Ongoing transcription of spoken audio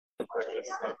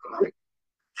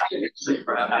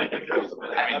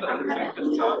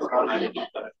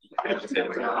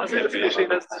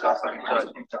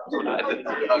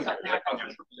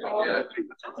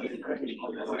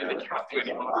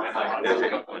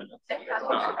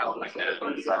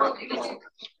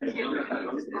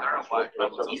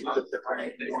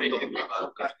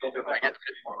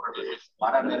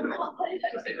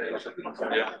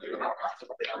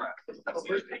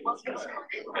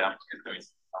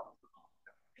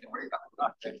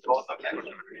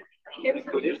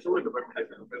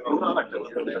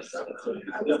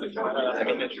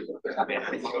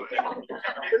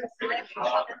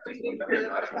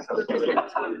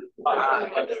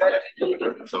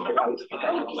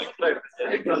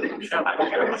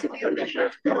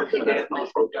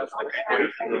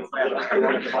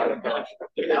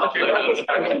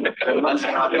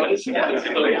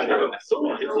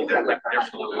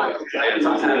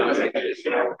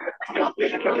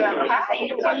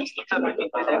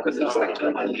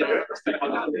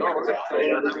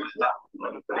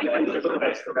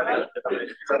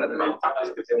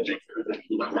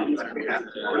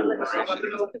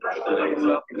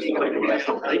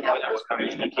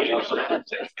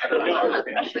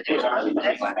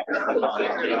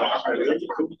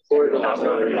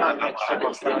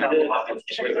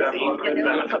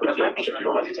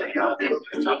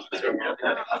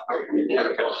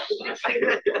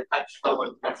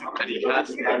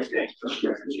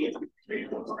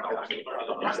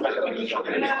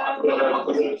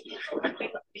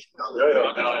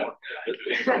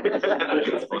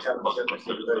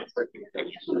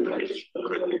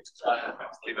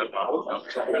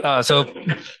So,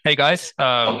 hey guys,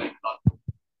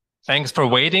 thanks for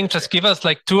waiting. Just give us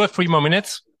like 2 or 3 more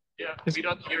minutes. Yeah, we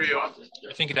don't hear you.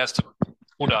 I think it has to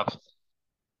boot up.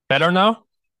 Better now?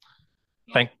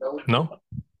 No?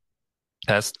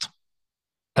 Test.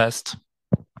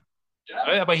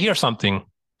 Yeah, but I hear something.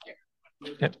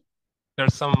 Yeah.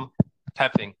 There's some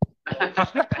tapping.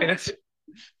 But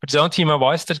don't hear my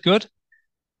voice that good?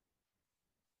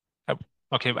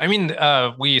 Okay, I mean,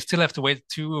 we still have to wait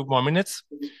 2 more minutes.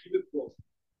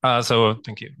 So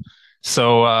thank you.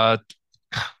 So I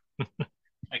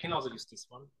can also use this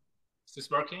one. Is this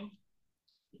working?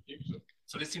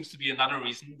 So this seems to be another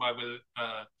reason why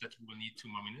that we will need 2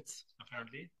 more minutes,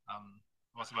 apparently.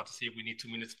 I was about to say we need 2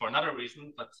 minutes for another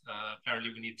reason, but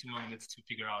apparently we need 2 more minutes to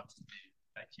figure out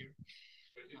back here.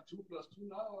 2 plus 2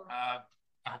 now? Or?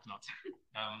 I hope not.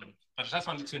 But I just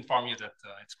wanted to inform you that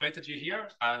it's great that you're here,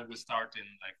 and we'll start in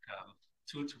like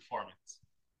 2 to 4 minutes.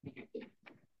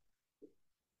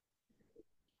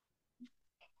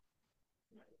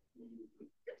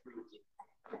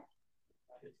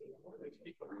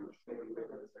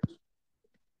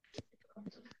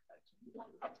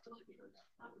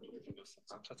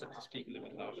 Just have to speak a little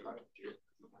bit louder.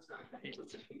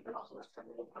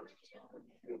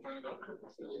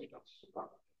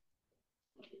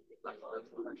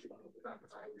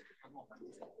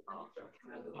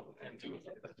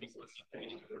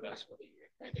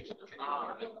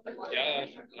 Yeah,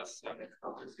 that's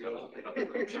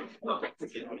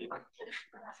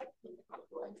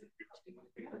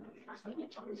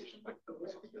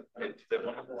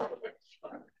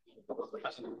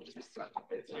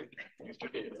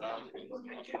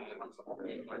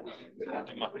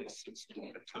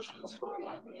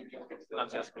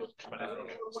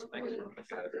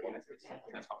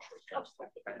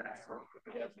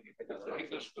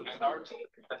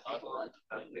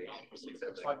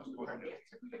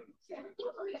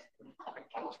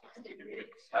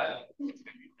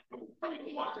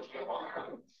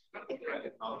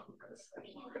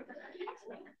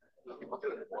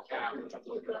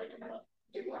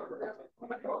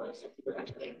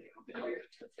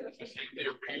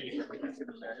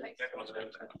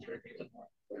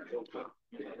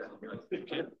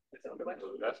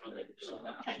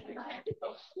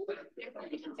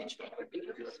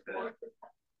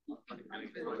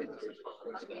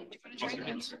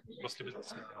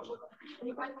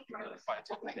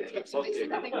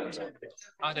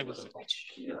there was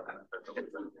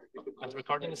and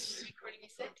recording is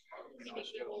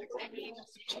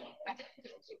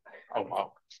oh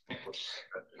wow.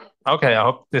 Okay, I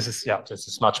hope this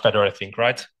is much better, I think,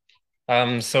 right?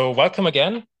 So welcome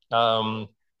again.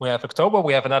 We have October,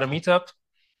 we have another meetup.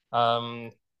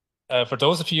 For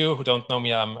those of you who don't know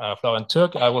me, I'm Florian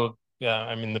Türk.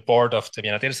 I'm in the board of the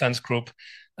Vienna Data Science Group,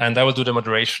 and I will do the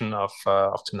moderation of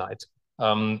tonight.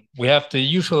 We have the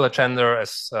usual agenda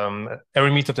as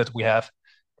every meetup that we have.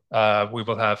 We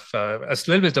will have a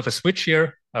little bit of a switch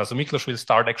here. So Miklos will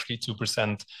start actually to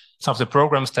present some of the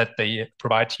programs that they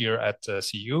provide here at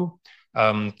CU.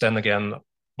 Then again,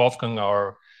 Wolfgang,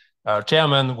 our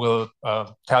chairman, will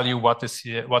tell you what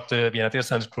the Vienna Data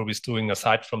Science Group is doing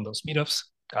aside from those meetups.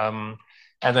 And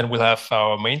then we'll have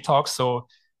our main talk. So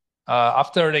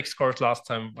after the excursion last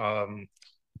time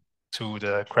to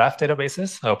the graph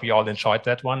databases, I hope you all enjoyed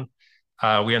that one.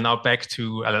 We are now back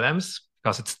to LLMs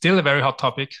because it's still a very hot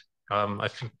topic. I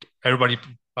think everybody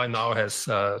by now has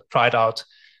tried out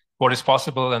what is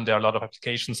possible, and there are a lot of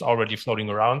applications already floating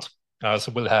around.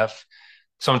 So we'll have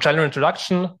some general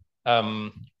introduction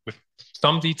with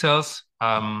some details,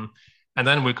 and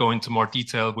then we'll go into more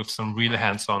detail with some really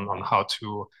hands-on on how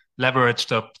to leverage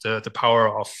the power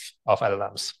of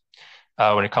LLMs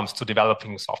when it comes to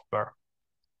developing software.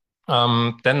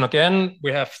 Then again,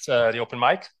 we have the open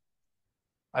mic.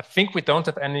 I think we don't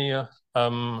have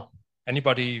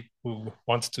anybody who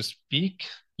wants to speak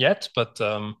yet, but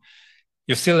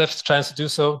you still have the chance to do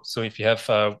so. So if you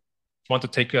want to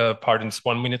take a part in this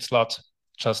 1 minute slot,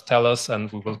 just tell us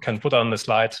and we can put on the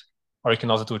slide, or you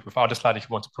can also do it without a slide if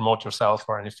you want to promote yourself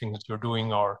or anything that you're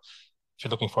doing, or if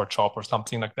you're looking for a job or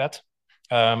something like that.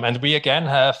 And we again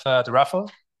have the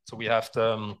raffle. So we have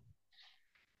the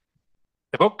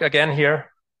book again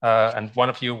here, and one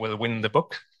of you will win the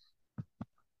book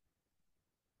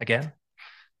again.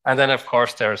 And then, of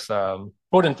course, there's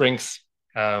food and drinks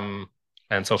and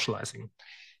socializing.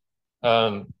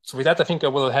 So with that, I think I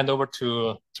will hand over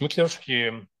to Miklos. He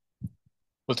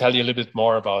will tell you a little bit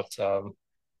more about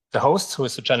the host, who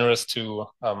is so generous to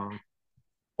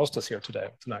host us here tonight.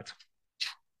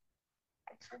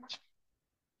 Thanks very much.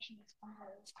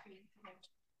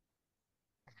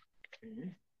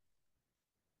 Okay.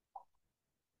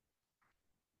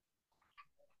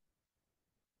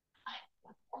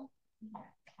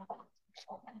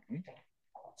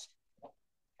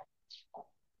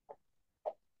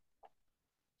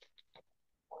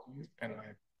 And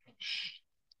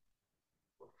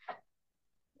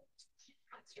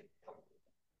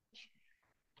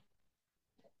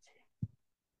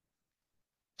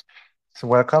so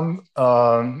welcome.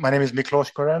 My name is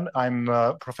Miklos Koren. I'm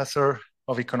a professor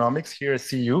of economics here at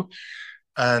CU,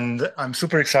 and I'm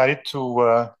super excited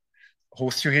to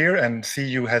host you here. And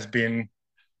CU has been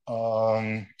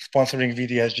sponsoring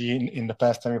VDSG in the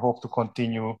past, and we hope to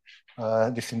continue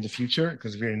this in the future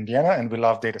because we're in Vienna and we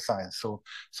love data science. So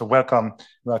welcome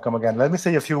again. Let me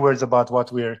say a few words about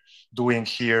what we're doing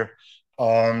here,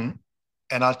 and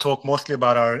I'll talk mostly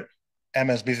about our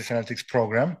MS Business Analytics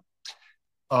program.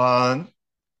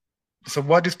 So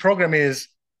what this program is,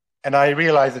 and I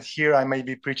realize that here I may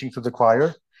be preaching to the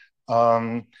choir,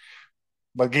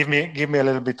 but give me a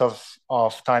little bit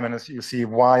of time and you see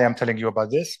why I'm telling you about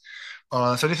this.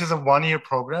 So this is a 1-year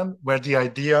program where the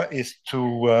idea is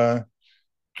to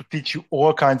teach you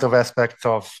all kinds of aspects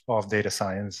of data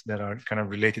science that are kind of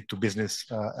related to business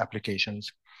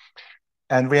applications.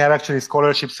 And we have actually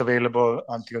scholarships available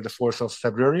until the 4th of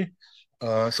February.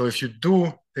 So if you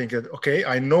do think that, okay,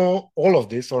 I know all of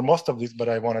this or most of this, but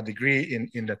I want a degree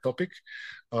in that topic,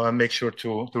 make sure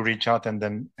to reach out and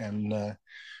then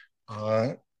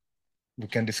we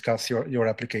can discuss your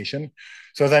application.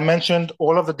 So as I mentioned,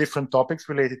 all of the different topics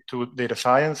related to data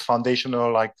science,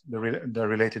 foundational, like the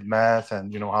related math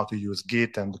and how to use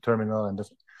Git and the terminal and the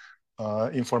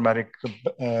informatic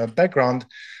background.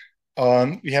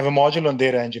 We have a module on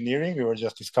data engineering. We were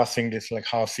just discussing this, like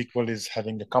how SQL is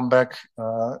having a comeback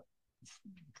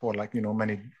for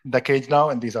many decades now,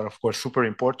 and these are of course super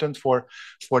important for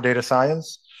data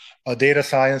science. Data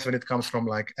science, when it comes from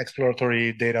like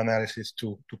exploratory data analysis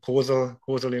to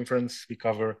causal inference, we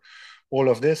cover all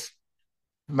of this.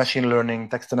 Machine learning,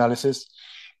 text analysis,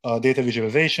 data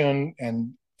visualization,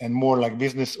 and more like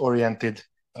business oriented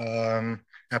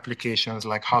applications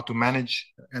like how to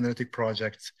manage analytic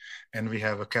projects, and we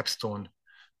have a capstone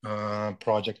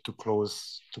project to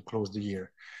close the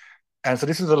year. And so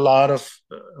this is a lot of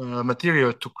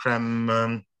material to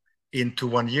cram into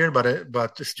 1 year,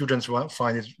 but the students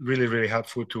find it really, really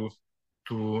helpful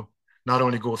to not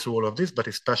only go through all of this, but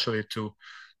especially to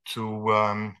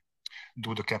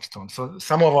do the capstone. So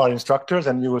some of our instructors,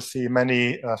 and you will see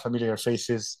many familiar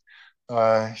faces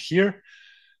here,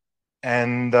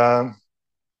 and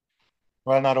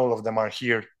well, not all of them are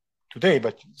here today,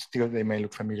 but still they may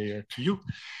look familiar to you.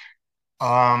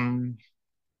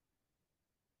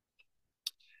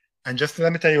 And just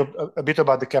let me tell you a bit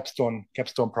about the capstone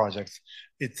projects.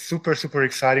 It's super, super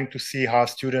exciting to see how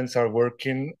students are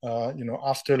working,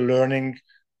 after learning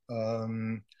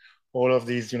all of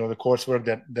these, the coursework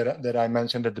that I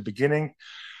mentioned at the beginning.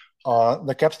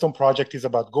 The capstone project is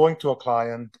about going to a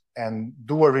client and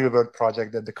do a real world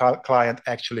project that the client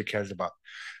actually cares about.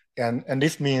 And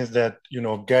this means that,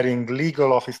 getting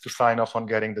legal office to sign off on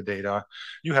getting the data,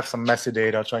 you have some messy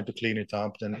data, trying to clean it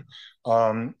up, then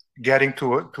getting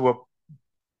to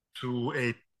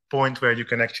a point where you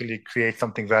can actually create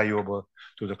something valuable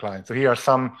to the client. So here are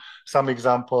some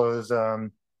examples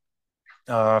from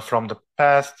the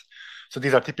past. So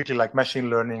these are typically like machine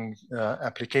learning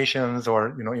applications,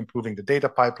 or improving the data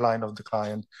pipeline of the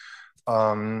client.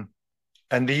 And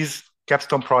these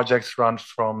capstone projects run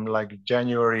from like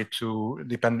January to,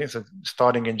 so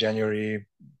starting in January,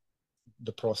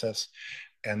 the process,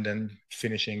 and then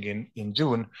finishing in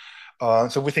June.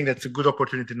 So we think that's a good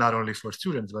opportunity not only for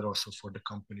students but also for the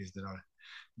companies that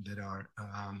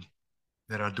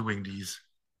are doing these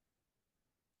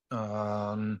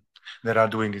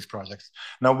projects.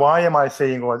 Now, why am I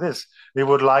saying all this? We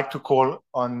would like to call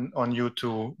on you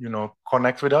to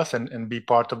connect with us and be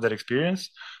part of that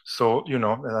experience. So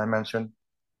as I mentioned,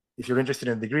 if you're interested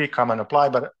in a degree, come and apply.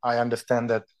 But I understand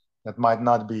that might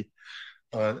not be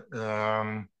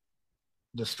the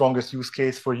strongest use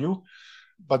case for you.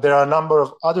 But there are a number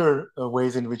of other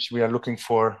ways in which we are looking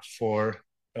for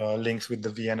links with the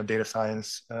Vienna data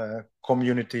science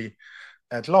community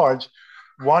at large.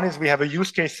 One is we have a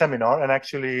use case seminar, and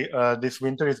actually this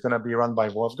winter is going to be run by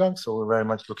Wolfgang. So we're very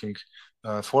much looking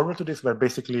forward to this, where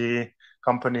basically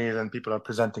companies and people are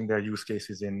presenting their use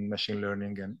cases in machine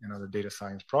learning and other data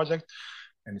science projects.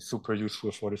 And it's super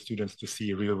useful for the students to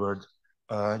see real world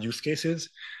use cases.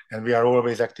 And we are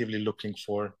always actively looking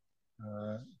for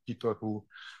people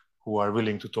who are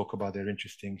willing to talk about their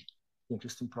interesting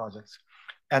projects.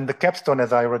 And the capstone,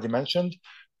 as I already mentioned,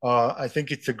 I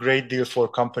think it's a great deal for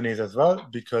companies as well,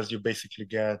 because you basically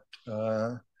get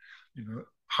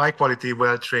high quality,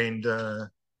 well-trained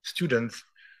students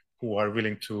who are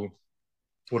willing to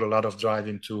put a lot of drive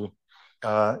into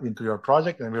your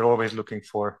project. And we're always looking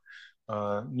for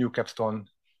new capstone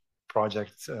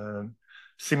projects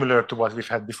similar to what we've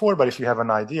had before. But if you have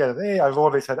an idea, hey, I've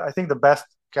always had, I think the best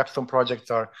capstone projects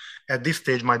are at this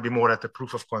stage might be more at the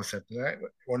proof of concept, right?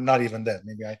 Or not even that.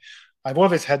 Maybe I've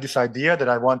always had this idea that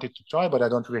I wanted to try, but I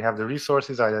don't really have the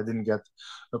resources. I didn't get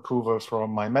approval from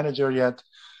my manager yet.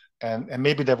 And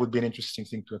maybe that would be an interesting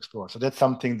thing to explore. So that's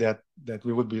something that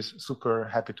we would be super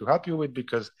happy to help you with,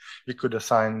 because we could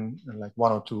assign like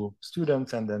 1 or 2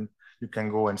 students, and then you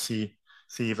can go and see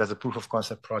if there's a proof of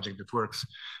concept project that works.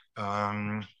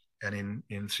 And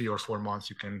in 3 or 4 months,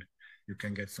 you can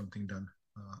get something done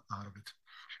out of it.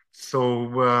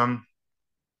 So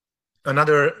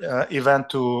another event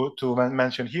to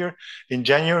mention here, in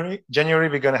January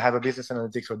we're going to have a business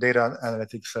analytics or data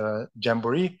analytics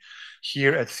jamboree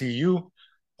here at CU.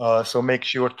 So make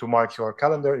sure to mark your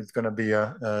calendar. It's going to be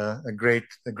a great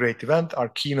event. Our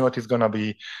keynote is going to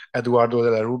be Eduardo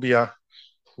de la Rubia,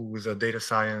 who's a data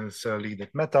science lead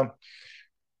at Meta.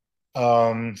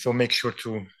 So make sure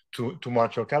to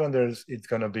mark your calendars. It's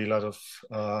going to be a lot of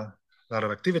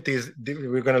activities.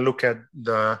 We're going to look at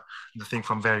the thing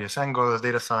from various angles,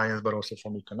 data science, but also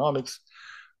from economics.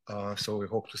 So we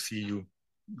hope to see you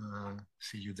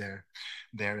there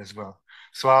as well.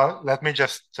 So let me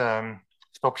just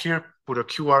stop here, put a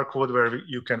QR code where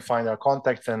you can find our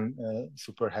contacts, and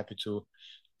super happy to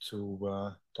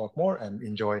talk more and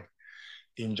enjoy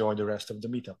the rest of the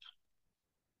meetup.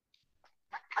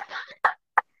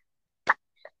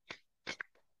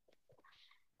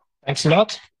 Thanks a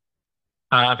lot.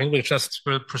 I think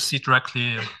we'll proceed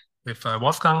directly with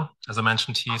Wolfgang. As I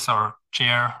mentioned, he's our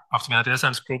chair of the Vienna Data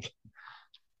Science Group.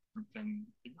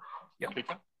 Yeah.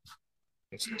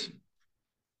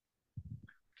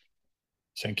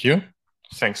 Thank you.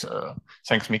 Thanks,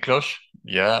 Miklos.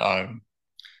 Yeah,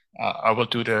 I will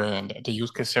do the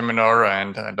use case seminar,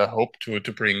 and I hope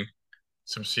to bring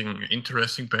something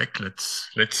interesting back.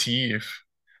 Let's see if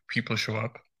people show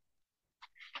up.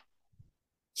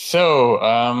 So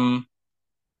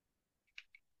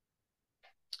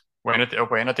when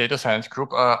a data science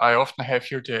group, I often have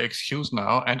here the excuse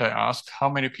now, and I ask how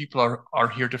many people are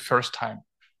here the first time.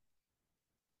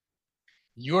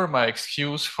 You are my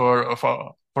excuse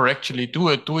for actually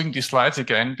doing these slides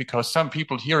again, because some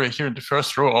people here in the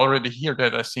first row already hear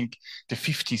that, I think, the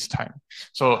 50th time.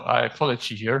 So I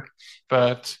apologize here,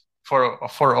 but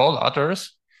for all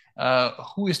others,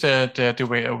 who is the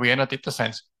Vienna Data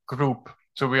Science Group?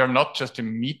 So we are not just a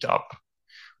meetup.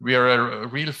 We are a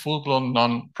real full-blown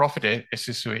non-profit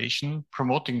association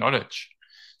promoting knowledge.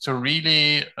 So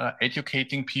really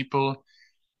educating people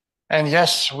And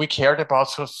yes, we cared about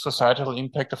societal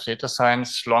impact of data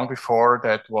science long before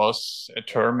that was a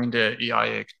term in the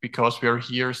AI Act, because we are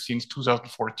here since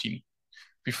 2014,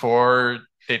 before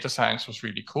data science was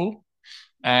really cool.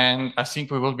 And I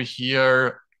think we will be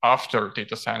here after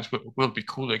data science will be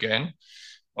cool again,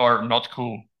 or not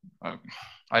cool.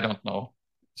 I don't know.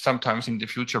 Sometimes in the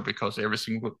future, because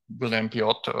everything will then be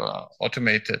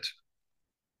automated.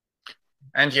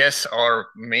 And yes, our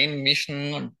main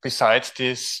mission besides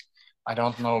this, I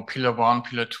don't know, pillar 1,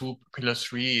 pillar 2, pillar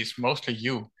 3 is mostly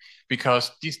you,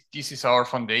 because this is our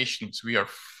foundations. We are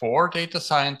for data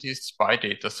scientists, by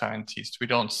data scientists. We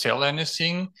don't sell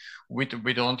anything. We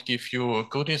don't give you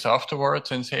goodies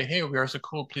afterwards and say, hey, we are so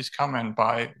cool, please come and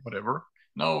buy whatever.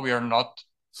 No, we are not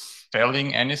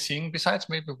selling anything besides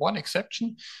maybe one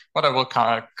exception, but I will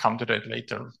come to that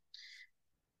later.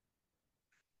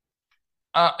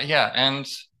 Yeah, and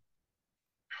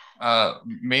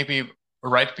maybe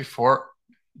right before,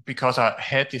 because I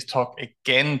had this talk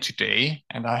again today,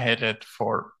 and I had it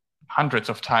for hundreds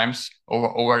of times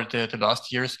over the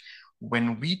last years.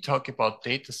 When we talk about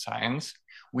data science,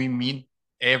 we mean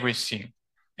everything.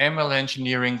 ML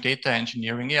engineering, data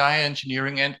engineering, AI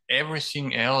engineering, and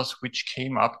everything else which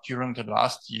came up during the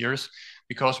last years,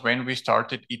 because when we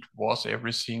started, it was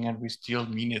everything, and we still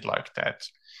mean it like that.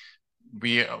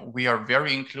 We are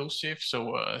very inclusive,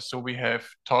 so we have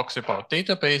talks about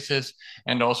databases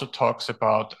and also talks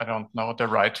about, I don't know, the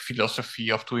right philosophy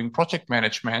of doing project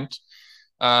management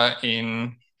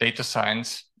in data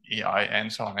science, AI,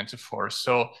 and so on and so forth.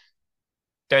 So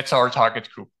that's our target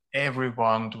group.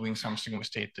 Everyone doing something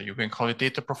with data. You can call it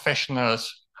data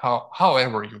professionals,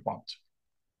 however you want.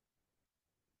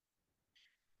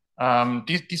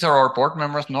 These are our board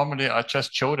members. Normally, I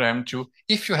just show them to,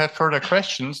 if you have further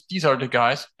questions, these are the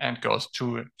guys and girls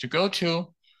to go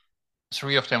to.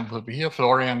 3 of them will be here,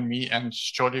 Florian, me, and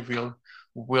Jody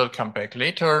will come back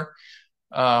later.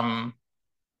 And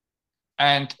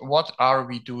what are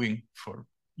we doing for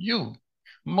you?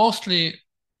 Mostly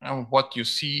what you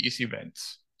see is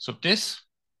events. So this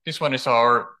one is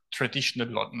our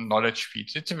traditional knowledge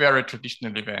feeds. It's a very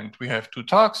traditional event. We have 2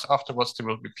 talks. Afterwards, there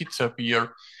will be pizza,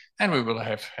 beer, and we will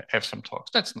have some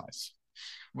talks. That's nice.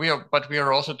 But we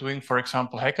are also doing, for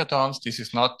example, hackathons. This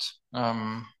is not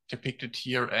depicted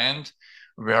here, and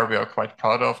where we are quite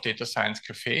proud of, data science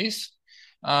cafes.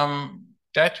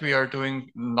 That we are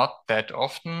doing not that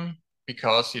often,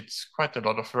 because it's quite a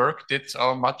lot of work. That's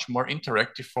our much more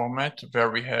interactive format, where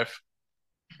we have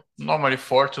normally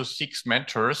 4 to 6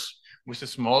 mentors with a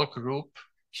small group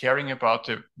caring about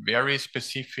a very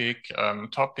specific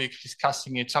topic,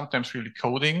 discussing it, sometimes really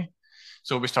coding.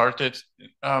 So we started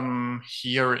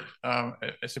here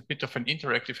as a bit of an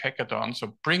interactive hackathon.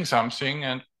 So bring something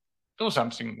and do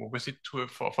something with it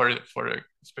for a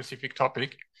specific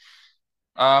topic.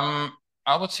 I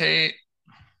would say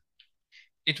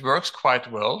it works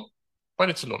quite well, but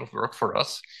it's a lot of work for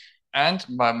us. And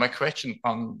my question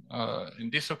on in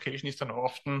this occasion is then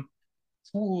often,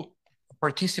 who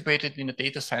participated in a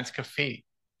data science cafe?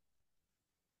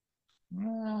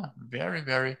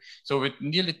 Very. So we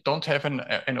nearly don't have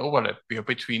an overlap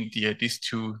between these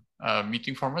 2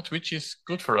 meeting formats, which is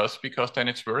good for us, because then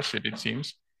it's worth it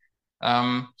seems.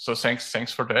 So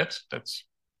thanks for that. That's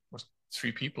was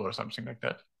 3 people or something like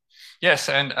that. Yes,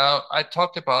 and I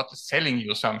talked about selling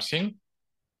you something.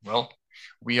 Well,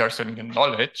 we are selling you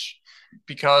knowledge,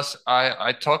 because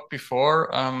I talked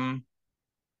before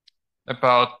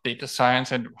about data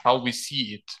science and how we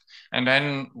see it. And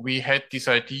then we had this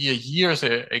idea years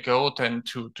ago then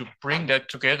to bring that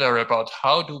together about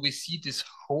how do we see this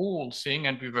whole thing.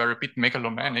 And we were a bit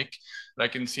megalomaniac,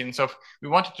 like in the sense of we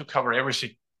wanted to cover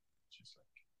everything.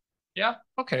 Yeah,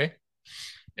 okay.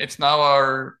 It's now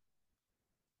our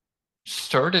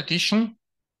 3rd edition,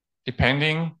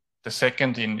 depending, the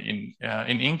 2nd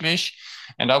in English.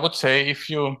 And I would say if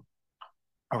you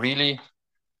really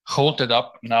hold it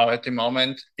up now at the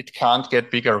moment, it can't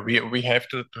get bigger. We have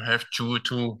to have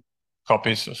two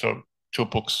copies, so 2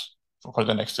 books for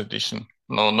the next edition.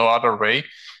 No other way.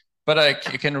 But I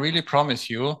can really promise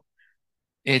you,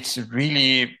 it's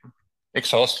really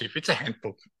exhaustive. It's a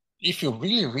handbook. If you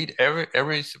really read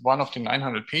every one of the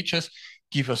 900 pages,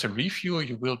 give us a review.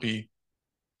 You will be,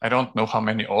 I don't know how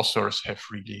many authors have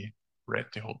really read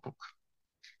the whole book.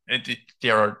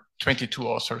 There are 22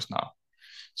 authors now.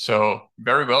 So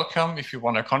very welcome if you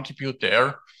want to contribute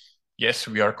there. Yes,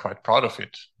 we are quite proud of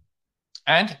it.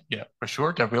 And yeah, for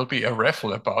sure, there will be a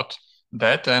raffle about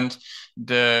that. And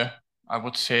I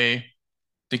would say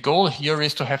the goal here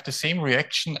is to have the same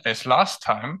reaction as last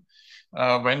time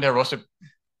when there was a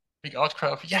big outcry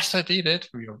of, yes, I did it.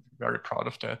 We are very proud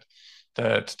of that.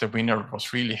 that the winner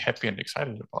was really happy and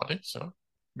excited about it. So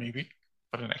maybe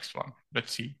for the next one,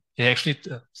 let's see. He actually,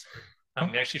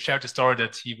 he actually shared the story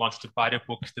that he wanted to buy the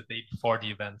book the day before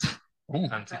the event. Ooh.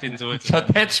 And he didn't do it. So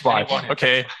that's why.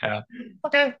 Okay. Yeah.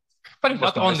 Okay. But it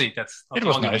was not nice. only that's not it the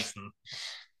was only nice. reason.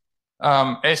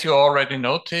 As you already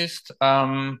noticed,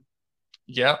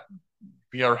 yeah,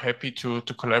 we are happy to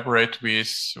collaborate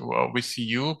with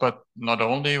CU, but not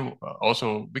only,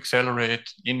 also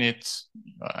Accelerate, Init,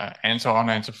 and so on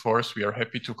and so forth. We are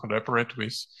happy to collaborate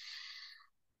with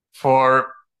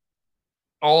for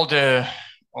all the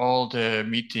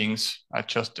meetings I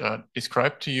just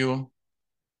described to you.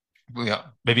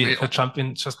 Maybe if I jump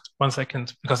in just 1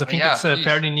 second, because I think it's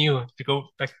fairly new. If you go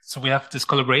back, so we have this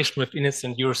collaboration with Init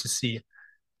and EuroCC,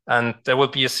 and there will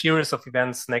be a series of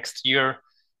events next year,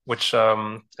 which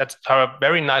at are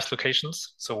very nice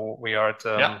locations. So we are at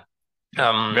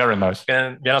very nice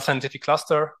Vienna Scientific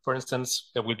Cluster, for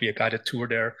instance. There will be a guided tour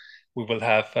there. We will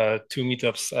have 2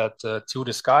 meetups at To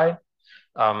the Sky.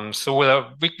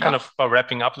 So we kind of are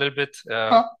wrapping up a little bit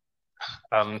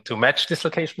to match this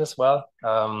location as well.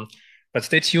 But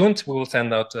stay tuned. We will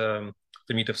send out the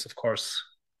meetups, of course,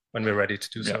 when we're ready to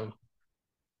do so.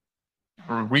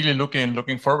 We're really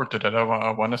looking forward to that.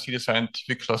 I want to see the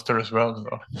scientific cluster as well.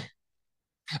 So.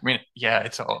 I mean, yeah,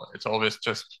 it's always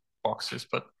just boxes,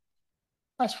 but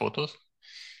nice photos.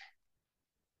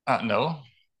 No.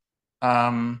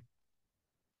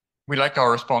 We like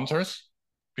our sponsors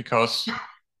because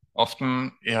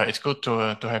often, it's good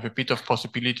to have a bit of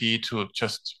possibility to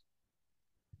just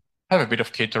have a bit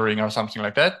of catering or something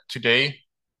like that. Today,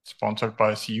 sponsored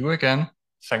by CU again.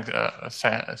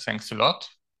 Thanks a lot.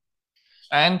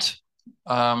 And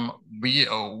we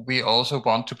also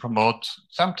want to promote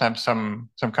sometimes some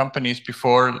companies.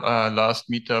 Before last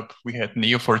meetup, we had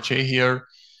Neo4j here,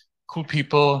 cool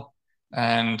people,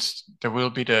 and there will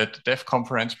be the dev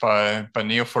conference by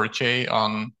Neo4j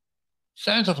on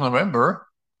 7th of November.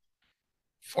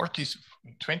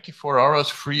 24 hours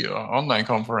free online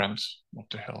conference. What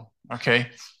the hell? Okay,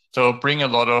 so bring a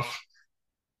lot of,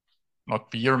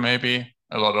 not beer maybe,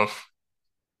 a lot of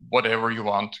whatever you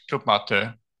want, club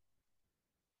mate,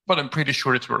 but I'm pretty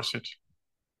sure it's worth it.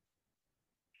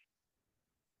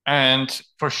 And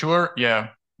for sure,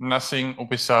 nothing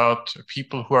without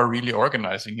people who are really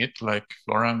organizing it, like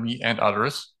Roland, me, and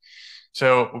others.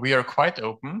 So we are quite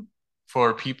open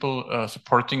for people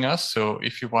supporting us. So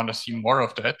if you want to see more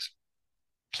of that,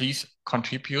 please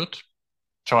contribute,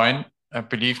 join.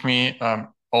 Believe me,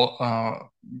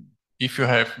 if you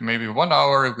have maybe 1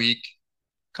 hour a week,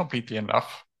 completely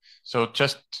enough. So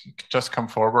just come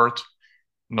forward.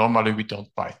 Normally we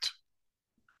don't bite.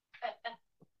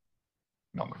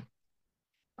 Normally.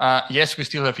 Yes, we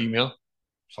still have email.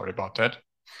 Sorry about that.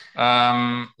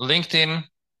 LinkedIn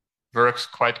works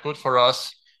quite good for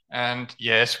us. And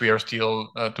yes, we are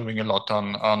still doing a lot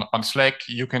on Slack.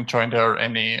 You can join there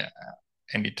any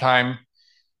time.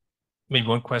 Maybe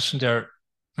one question there.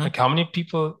 Like, how many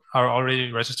people are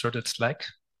already registered at Slack?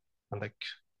 And like,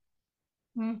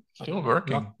 still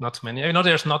working. Not many. I know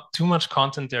there's not too much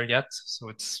content there yet, so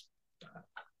it's.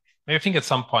 I think at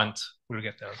some point we'll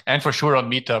get there. And for sure on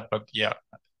Meetup, but yeah,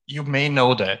 you may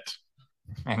know that,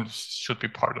 and should be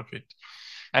part of it.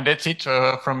 And that's it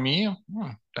from me.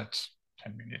 That's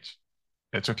 10 minutes.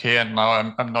 That's okay. And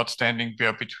now I'm not standing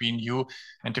there between you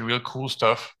and the real cool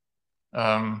stuff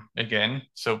again.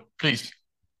 So please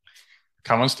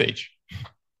come on stage.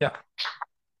 Yeah.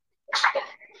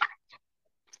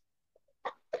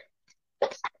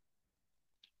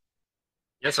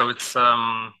 Yeah, so it's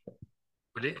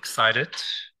really excited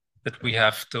that we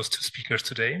have those 2 speakers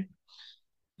today.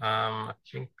 I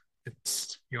think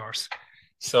it's yours.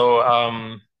 So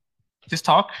this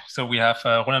talk, so we have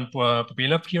Roland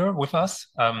Boubela here with us.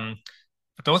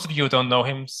 For those of you who don't know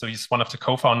him, so he's one of the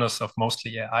co-founders of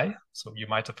Mostly AI. So you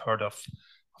might have heard of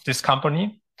this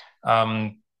company.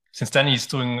 Since then, he's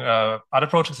doing other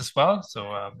projects as well.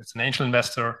 So it's an angel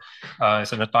investor,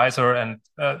 he's an advisor, and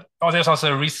there's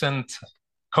also a recent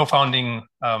co-founding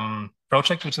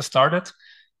project which has started.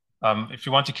 If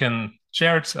you want, you can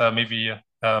share it. Maybe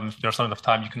if there's not enough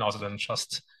time, you can also then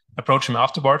just approach him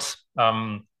afterwards.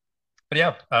 But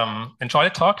yeah, enjoy the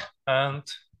talk and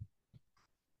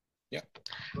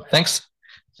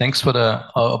Thanks for the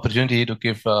opportunity to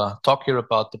give a talk here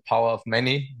about the power of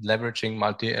many, leveraging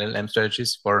multi-LLM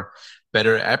strategies for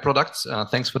better AI products.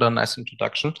 Thanks for the nice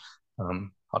introduction.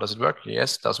 How does it work?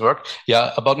 Yes, it does work.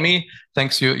 Yeah, about me,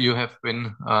 thanks. You have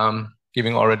been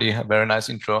giving already a very nice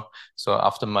intro. So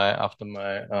after my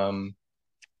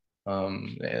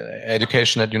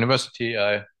education at university,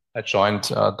 I joined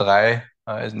DREI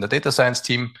in the data science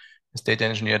team. data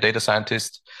engineer, data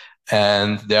scientist,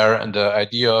 and there and the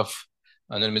idea of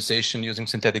anonymization using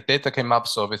synthetic data came up.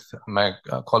 So with my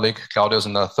colleague Claudius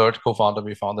and a third co-founder,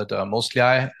 we founded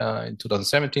multi-LLM in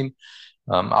 2017.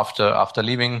 After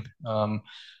leaving,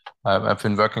 I've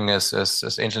been working as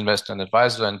angel investor and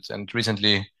advisor, and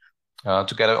recently,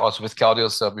 together also with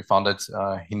Claudius, we founded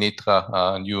Hinetra,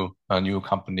 a new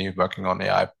company working on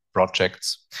AI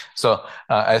projects. So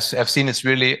as I've seen, it's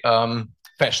really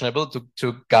fashionable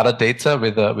to gather data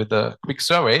with a quick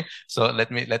survey. So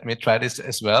let me try this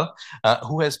as well.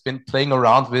 Who has been playing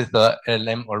around with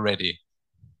LLM already?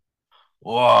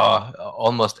 Wow,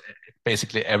 almost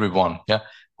basically everyone. Yeah.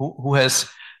 Who has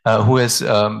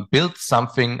built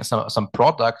something, some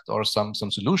product or some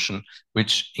solution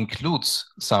which includes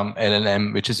some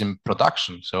LLM which is in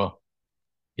production? So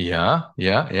yeah,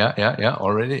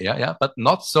 already, but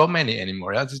not so many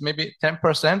anymore. Yeah, this is maybe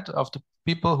 10% of the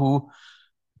people who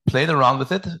played around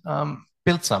with it,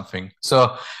 built something.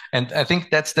 So, and I think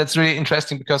that's really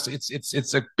interesting because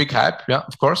it's a big hype, yeah,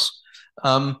 of course.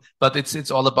 But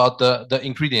it's all about the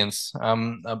ingredients,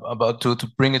 about to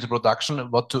bring it to production,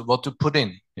 what to put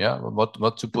in, yeah,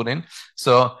 what to put in.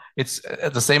 So it's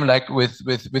the same like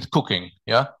with cooking,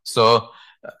 yeah. So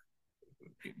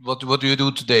what do you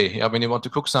do today? Yeah, when you want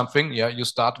to cook something, yeah, you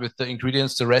start with the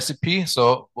ingredients, the recipe.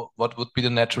 So what would be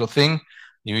the natural thing?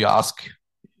 You ask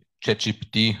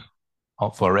ChatGPT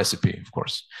for a recipe, of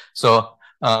course. So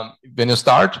when you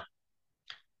start,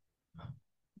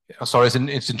 sorry,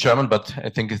 it's in German, but I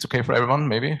think it's okay for everyone,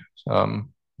 maybe.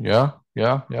 Yeah,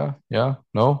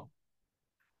 no.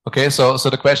 Okay, so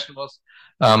the question was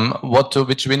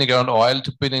which vinegar and oil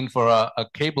to put in for a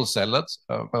cable salad,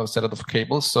 a salad of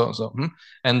cables.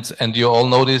 And you all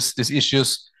know these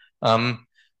issues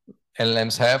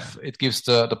LLMs have. It gives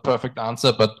the perfect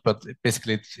answer, but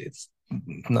basically it's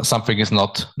something is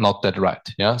not that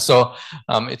right. Yeah. So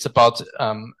it's about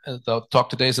the talk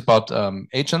today is about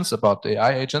agents, about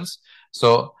AI agents.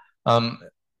 So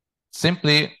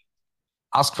simply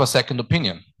ask for second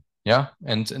opinion. Yeah.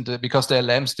 And because the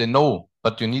LLMs, they know,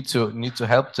 but you need to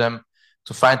help them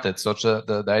to find it. So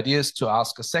the idea is to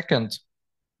ask a second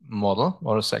model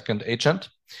or a second agent.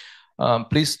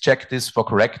 Please check this for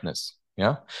correctness.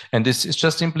 Yeah. And this is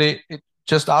just simply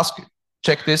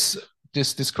check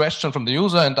this question from the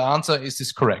user, and the answer is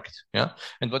this correct? Yeah.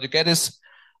 And what you get is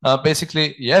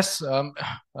basically, yes, a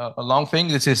long thing.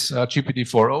 This is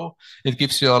GPT-4o. It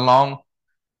gives you a long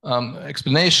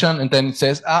explanation, and then it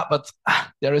says, but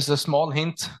there is a small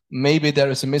hint. Maybe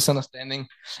there is a misunderstanding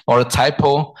or a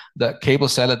typo. The cable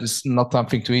salad is not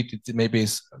something to eat. It maybe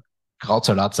is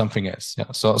Krautsalat, something else.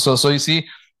 Yeah. So you see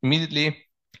immediately,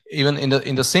 even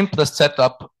in the simplest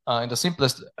setup, in the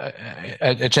simplest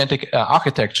agentic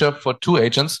architecture for two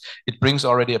agents, it brings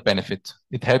already a benefit.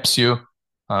 It helps you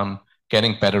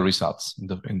getting better results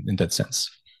in that sense.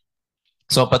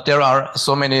 So, but there are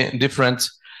so many different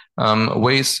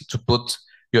ways to put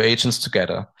your agents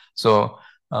together. So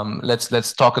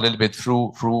let's talk a little bit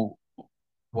through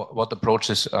what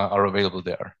approaches are available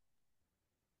there.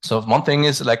 So one thing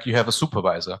is like you have a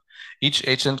supervisor. Each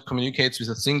agent communicates with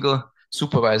a single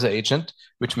supervisor agent,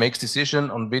 which makes decision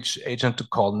on which agent to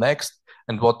call next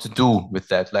and what to do with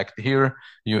that. Like here,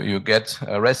 you get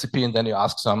a recipe, and then you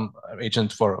ask some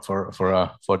agent for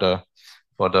the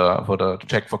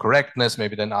check for correctness.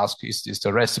 Maybe then ask is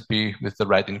the recipe with the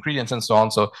right ingredients and so on.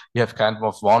 So you have kind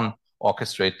of one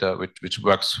orchestrator which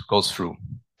goes through.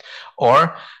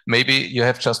 Or maybe you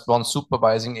have just one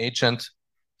supervising agent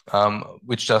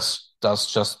which does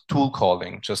just tool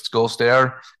calling, just goes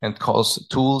there and calls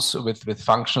tools with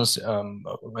functions,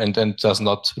 and then does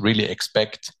not really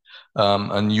expect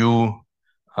a new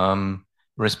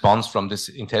response from this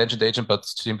intelligent agent, but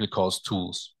simply calls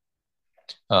tools.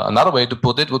 Another way to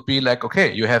put it would be like,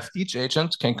 okay, you have each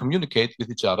agent can communicate with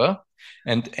each other,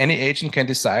 and any agent can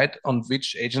decide on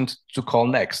which agent to call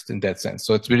next in that sense.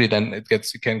 So it's really then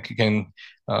you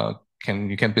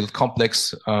can build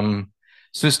complex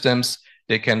systems.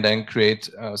 They can then create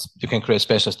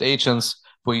specialist agents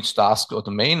for each task or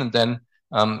domain, and then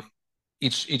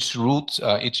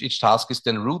each task is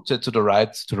then routed to the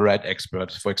right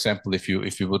expert. For example, if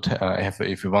you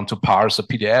want to parse a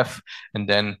PDF, and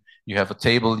then you have a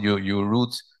table, you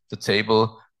route the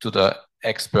table to the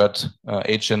expert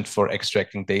agent for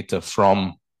extracting data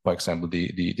from, for example,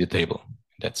 the table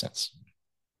in that sense.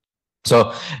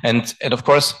 So and of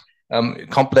course,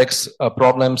 complex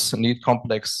problems need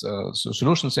complex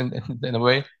solutions in a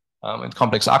way, and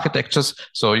complex architectures.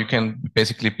 So you can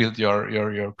basically build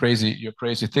your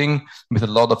crazy thing with a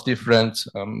lot of different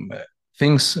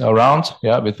things around,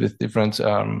 yeah, with different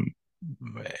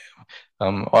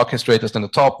orchestrators on the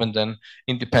top, and then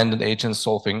independent agents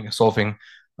solving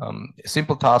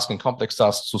simple tasks and complex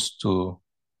tasks to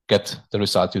get the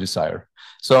result you desire.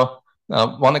 So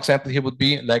one example here would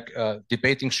be like a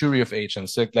debating jury of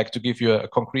agents. So, like to give you a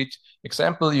concrete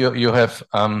example, you have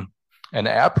an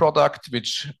AI product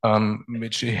which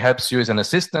helps you as an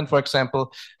assistant, for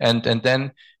example, and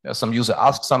then some user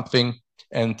asks something,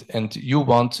 and you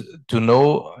want to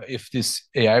know if this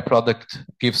AI product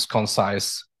gives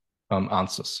concise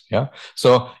answers. Yeah.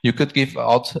 So you could give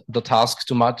out the task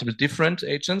to multiple different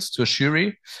agents, to a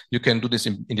jury. You can do this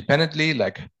independently,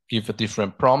 like give a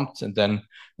different prompt and then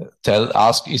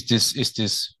ask, is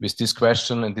this with this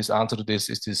question and this answer to this,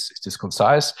 is this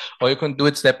concise? Or you can do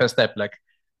it step by step, like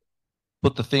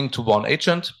put the thing to one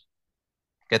agent,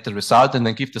 get the result, and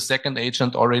then give the second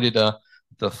agent already the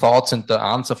thoughts and the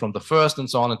answer from the first, and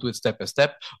so on, and do it step by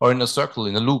step, or in a circle,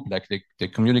 in a loop, like they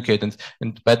communicate,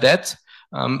 and by that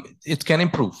it can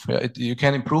improve. You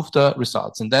can improve the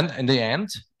results, and then in the end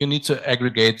you need to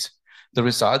aggregate the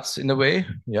results in a way.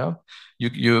 Yeah,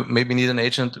 you maybe need an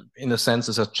agent in a sense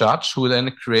as a judge who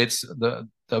then creates the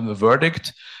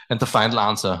verdict and the final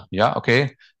answer. Yeah,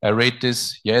 okay, I rate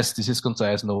this. Yes, this is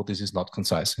concise. No, this is not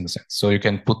concise, in a sense. So you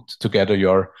can put together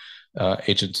your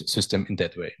agent system in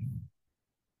that way.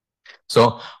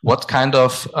 So what kind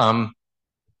of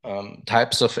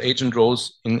types of agent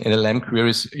roles in LLM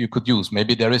queries you could use?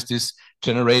 Maybe there is this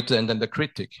generator and then the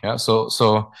critic. Yeah.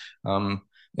 So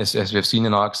as we have seen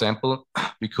in our example,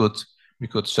 we could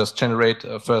just generate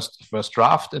a first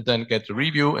draft and then get a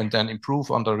review and then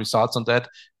improve on the results on that,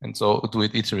 and so do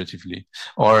it iteratively.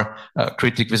 Or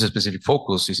critic with a specific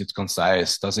focus. Is it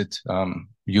concise? Does it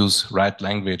use right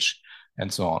language,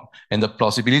 and so on? And the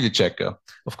plausibility checker.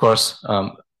 Of course,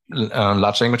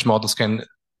 large language models can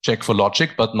check for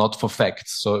logic, but not for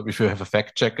facts. So if you have a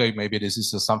fact checker, maybe this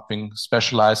is something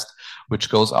specialized which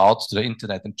goes out to the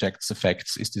internet and checks the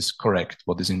facts. Is this correct?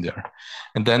 What is in there?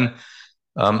 And then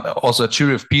also a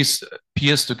jury of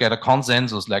peers to get a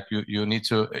consensus, like you need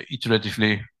to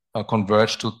iteratively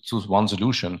converge to one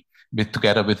solution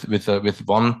together with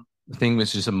one thing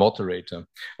which is a moderator.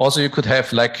 Also, you could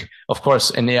have, like, of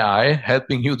course, an AI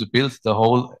helping you to build the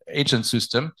whole agent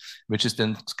system, which is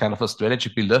then kind of a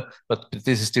strategy builder, but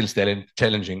this is still a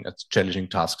challenging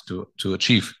task to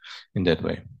achieve in that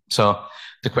way. So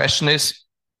the question is,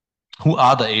 who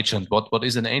are the agent? What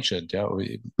is an agent? Yeah,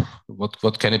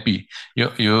 what can it be?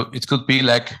 It could be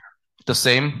like the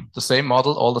same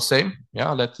model, all the same.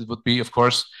 Yeah, that would be, of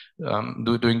course,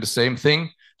 doing the same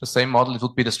thing. The same model, it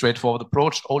would be the straightforward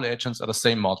approach. All agents are the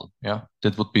same model. Yeah,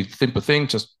 that would be the simple thing.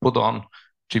 Just put on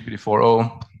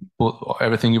GPT-4o, put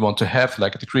everything you want to have,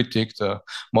 like the critic, the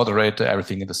moderator,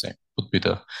 everything in the same would be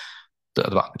the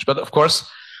advantage. But of course,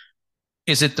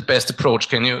 is it the best approach?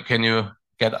 Can you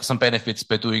get some benefits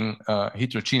by doing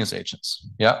heterogeneous agents?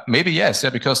 Yeah, maybe yes.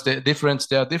 Yeah, because there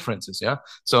are differences. Yeah,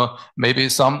 so maybe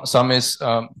some is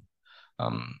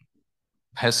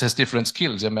has different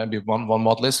skills. Yeah, maybe one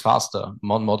model is faster.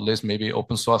 One model is maybe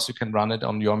open source. You can run it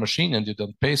on your machine and you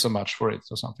don't pay so much for it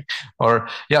or something. Or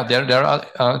yeah, there are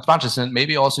advantages, and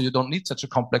maybe also you don't need such a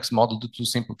complex model to do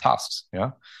simple tasks.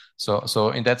 Yeah, so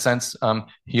in that sense,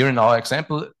 here in our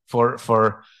example for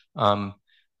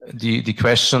the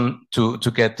question to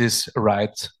get this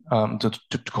right,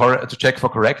 to check for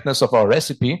correctness of our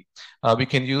recipe, we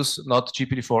can use not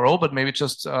GPT-4o, but maybe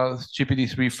just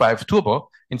GPT-3.5 Turbo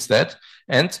instead.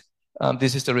 And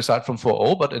this is the result from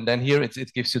 4o, and then here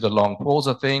it gives you the long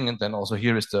poser thing, and then also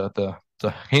here is the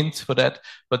hint for that.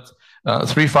 But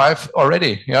 3.5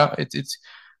 already, yeah,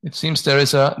 it seems there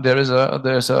is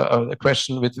a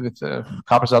question with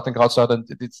Karpelsaat and Krautsaat, and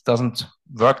it doesn't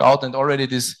work out, and already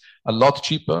it is a lot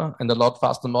cheaper and a lot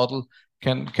faster model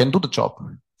can do the job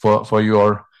for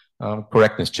your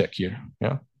correctness check here.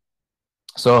 Yeah,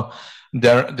 so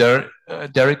there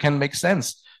it can make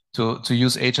sense to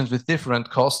use agents with different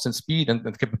costs and speed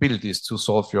and capabilities to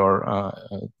solve your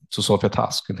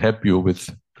task and help you with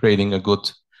creating a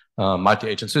good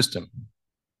multi-agent system.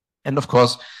 And of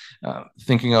course,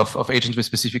 thinking of agents with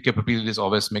specific capabilities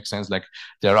always makes sense. Like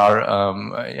there are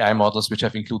AI models which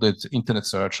have included internet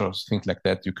search or things like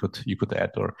that. You could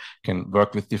add, or can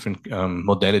work with different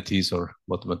modalities, or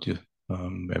what do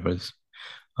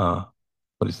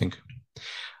you think?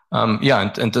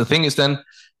 Yeah, and the thing is then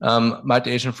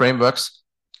multi-agent frameworks,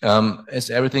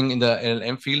 as everything in the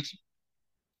LLM field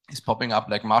is popping up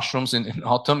like mushrooms in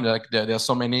autumn. Like there are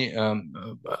so many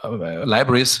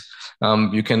libraries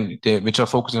which are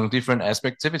focusing on different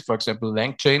aspects of it. For example,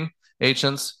 LangChain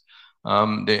agents.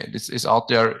 This is out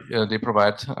there. They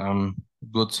provide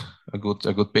a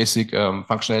good basic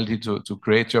functionality to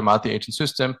create your multi-agent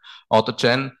system.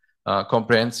 AutoGen,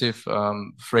 comprehensive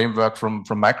framework from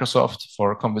Microsoft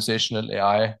for conversational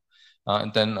AI,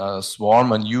 and then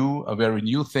Swarm, a very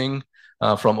new thing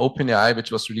from OpenAI,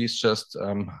 which was released just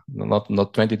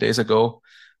not 20 days ago,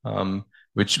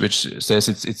 which says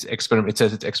it's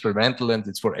experimental and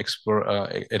it's for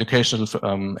educational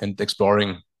and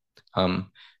exploring, and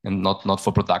not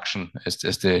for production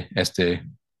as they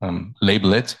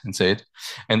label it and say it.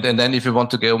 And then if you want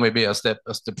to go maybe a step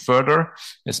further,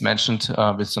 as mentioned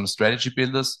with some strategy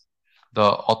builders, the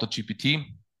AutoGPT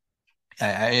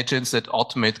AI agents that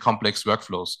automate complex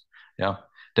workflows. Yeah,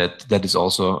 that is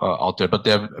also out there. But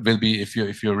there will be, if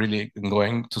you're really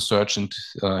going to search and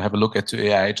have a look at the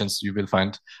AI agents, you will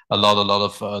find a lot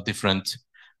of different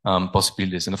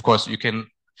possibilities. And of course, you can,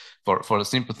 for the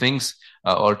simple things,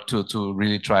 or to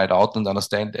really try it out and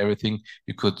understand everything,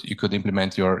 you could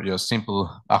implement your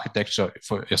simple architecture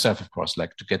for yourself, of course,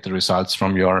 like to get the results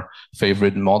from your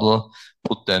favorite model,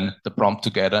 put then the prompt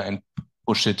together and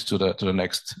push it to the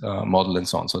next model and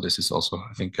so on. So this is also,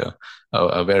 I think,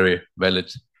 a very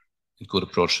valid and good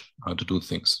approach to do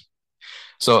things.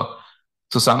 So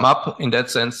to sum up in that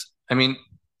sense, I mean,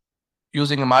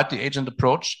 using a multi-agent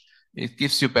approach, it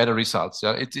gives you better results.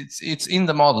 Yeah, it's in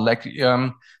the model. Like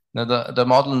the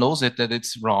model knows it that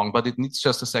it's wrong, but it needs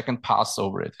just a second pass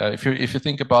over it. If you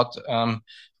think about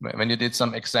when you did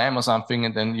some exam or something,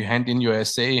 and then you hand in your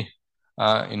essay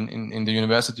in the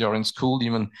university or in school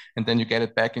even, and then you get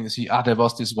it back and you see, there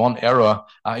was this one error.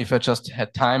 If I just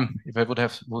had time, if I would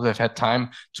have had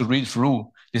time to read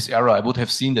through this error, I would have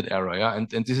seen that error. Yeah,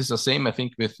 and this is the same, I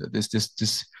think, with this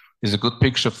is a good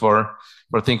picture for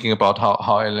thinking about how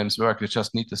LLMs work. You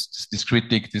just need this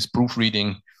critic, this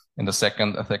proofreading in a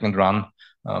second run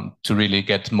to really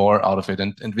get more out of it.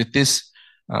 And with this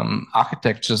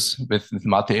architectures, with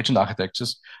multi-agent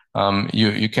architectures,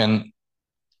 you can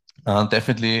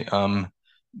definitely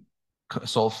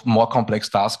solve more complex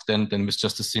tasks than with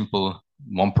just a simple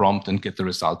one prompt and get the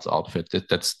results out of it.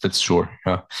 That's sure.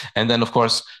 Yeah. And then of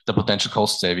course the potential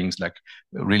cost savings, like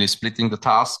really splitting the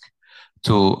task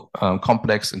to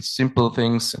complex and simple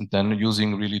things, and then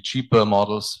using really cheaper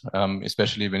models,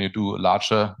 especially when you do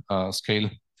larger scale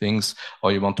things,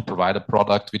 or you want to provide a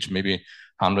product which maybe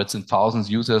hundreds and thousands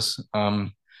users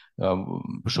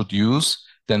should use.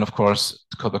 Then of course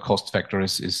the cost factor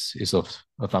is of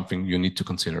something you need to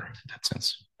consider in that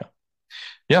sense.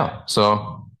 Yeah.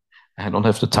 So I don't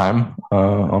have the time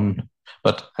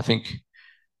but I think.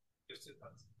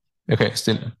 Okay,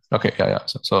 still okay. Yeah.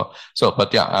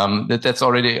 But yeah, that's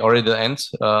already the end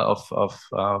of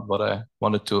what I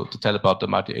wanted to tell about the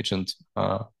multi-agent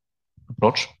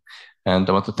approach, and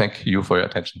I want to thank you for your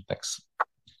attention. Thanks.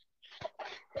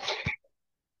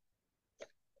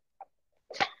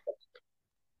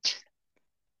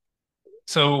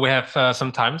 So we have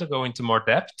some time to go into more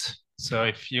depth. So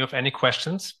if you have any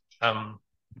questions,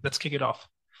 let's kick it off.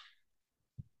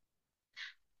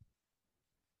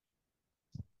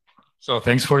 So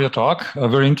thanks for your talk.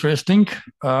 Very interesting.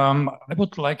 I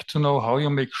would like to know how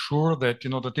you make sure that,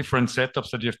 the different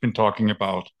setups that you've been talking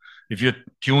about, if you're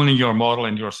tuning your model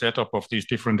and your setup of these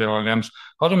different LLMs,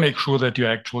 how to make sure that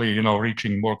you're actually,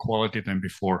 reaching more quality than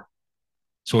before.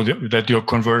 So that you're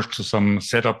converged to some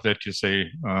setup that you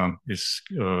say is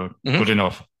good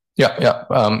enough. Yeah.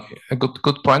 A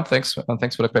good point. Thanks for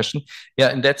the question.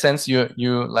 Yeah, in that sense, you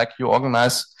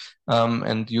organize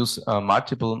and use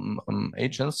multiple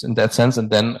agents in that sense, and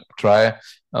then try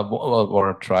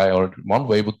one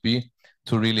way would be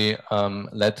to really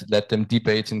let them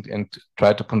debate and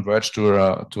try to converge to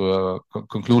a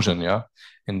conclusion. Yeah,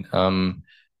 and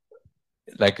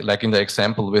like in the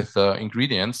example with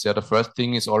ingredients, the first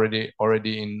thing is already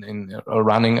in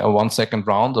running a 1 second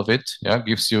round of it. Yeah,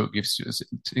 gives you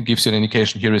an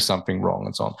indication here is something wrong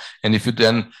and so on. And if you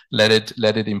then let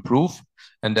it improve,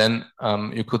 and then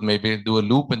you could maybe do a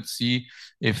loop and see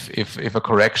if a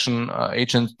correction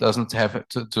agent doesn't have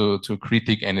to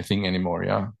critique anything anymore.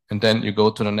 Yeah, and then you go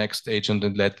to the next agent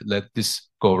and let this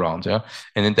go around. Yeah,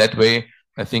 and in that way,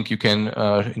 I think you can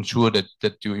ensure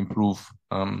that you improve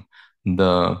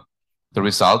the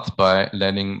result by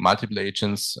letting multiple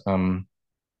agents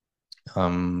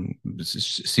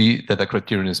see that the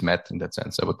criterion is met. In that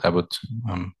sense, I would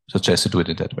suggest to do it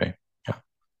in that way. Yeah.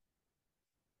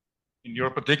 In your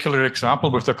particular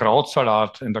example with the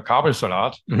Krautsalat and the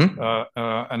Kabelsalat,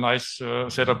 a nice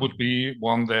setup would be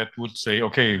one that would say,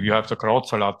 okay, you have the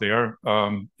Krautsalat there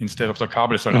instead of the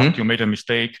Kabelsalat. You made a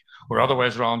mistake, or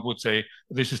otherwise round would say,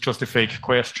 this is just a fake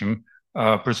question.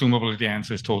 Presumably the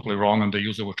answer is totally wrong and the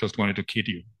user was just wanted to kid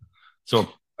you. So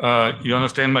You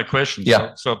understand my question?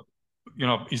 Yeah. So you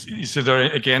know, is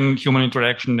there again human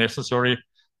interaction necessary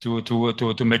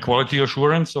to make quality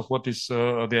assurance of what is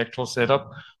the actual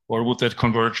setup, or would that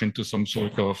converge into some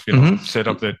sort of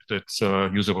setup that's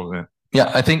usable then? Yeah,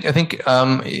 I think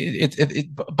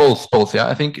both. Yeah,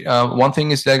 I think one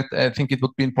thing is that I think it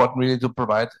would be important really to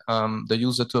provide the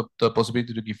user to the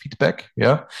possibility to give feedback.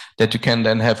 Yeah, that you can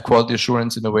then have quality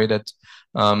assurance in a way that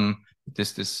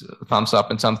this thumbs up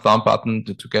and some thumb button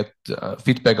to get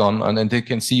feedback on, and then they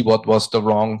can see what was the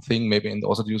wrong thing maybe, and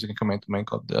also the user can comment to main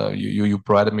code. You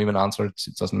provided me an answer, it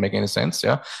doesn't make any sense.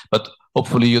 Yeah, but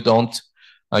hopefully you don't.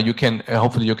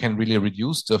 Hopefully you can really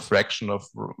reduce the fraction of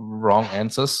wrong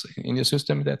answers in your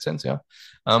system in that sense, yeah.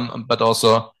 But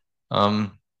also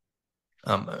having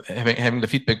the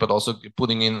feedback, but also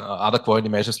putting in other quality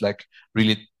measures like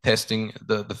really testing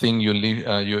the thing you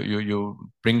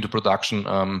bring to production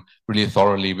really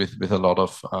thoroughly with a lot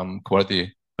of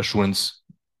quality assurance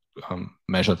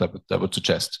measures that would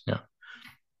suggest, yeah.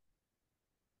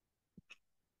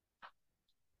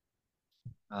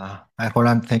 Hi,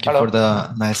 Roland. Thank you for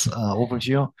the nice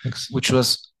overview, which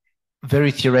was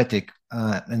very theoretic.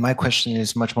 And my question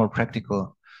is much more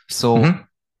practical. So,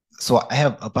 so I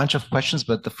have a bunch of questions,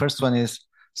 but the first one is,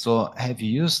 so have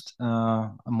you used a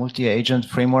multi-agent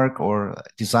framework or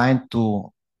designed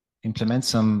to implement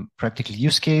some practical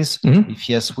use case? If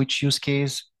yes, which use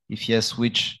case? If yes,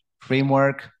 which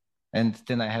framework? And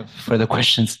then I have further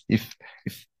questions if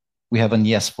we have a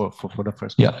yes for the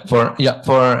first one. For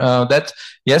that,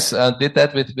 yes, did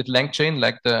that with LangChain,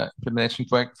 like the implementation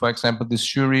for example, this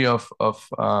jury of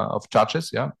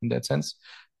judges, yeah, in that sense.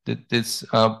 This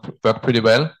worked pretty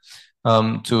well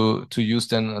to use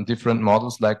then different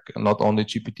models, like not only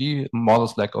GPT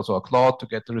models, like also a Claude to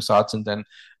get the results, and then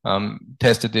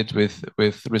tested it with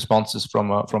responses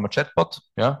from a chatbot,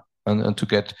 yeah, and to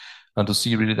get and to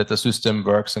see really that the system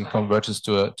works and converges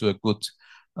to a good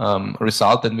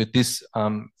result. And with these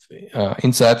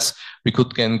insights, we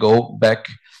could then go back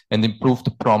and improve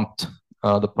the prompt,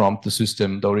 the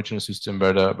system, the original system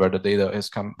where the data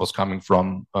was coming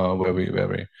from, where we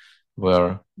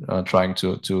were trying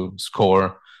to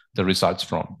score the results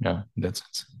from. Yeah, in that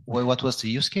sense. Well, what was the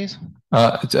use case?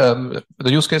 The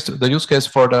use case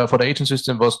for the agent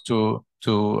system was to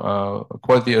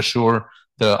quality assure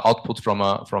the output from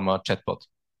a chatbot.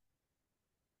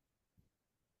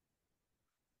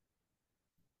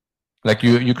 Like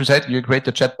you create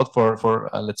the chatbot for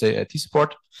let's say IT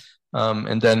support,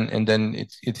 and then the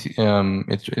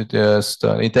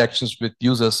interactions with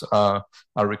users are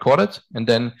recorded, and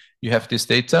then you have this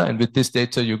data, and with this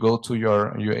data you go to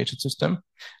your agent system,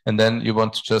 and then you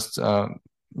want to just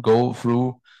go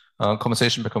through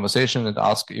conversation by conversation and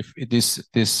ask if this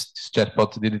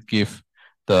chatbot did it give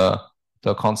the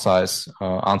concise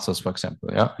answers, for example,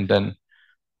 yeah, and then.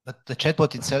 But the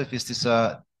chatbot itself, is this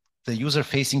the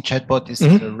user-facing chatbot, is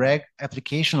it a RAG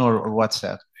application or what's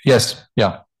that? Yes,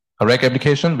 yeah, a RAG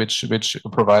application which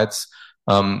provides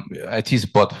IT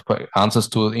support answers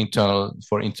to internal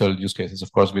use cases,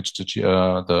 of course, which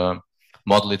the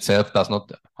model itself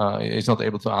is not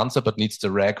able to answer, but needs the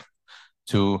RAG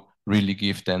to really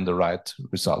give then the right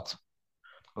result.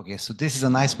 Okay, so this is a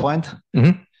nice point.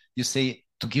 You say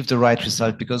to give the right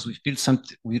result, because we've built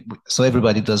something, so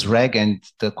everybody does RAG, and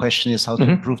the question is how to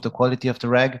improve the quality of the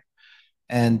RAG.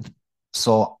 And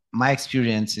so my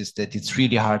experience is that it's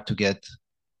really hard to get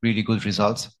really good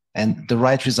results. And the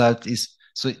right result is,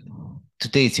 so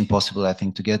today it's impossible, I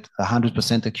think, to get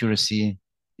 100% accuracy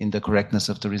in the correctness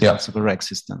of the results of a RAG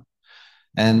system.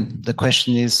 And the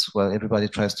question is, well, everybody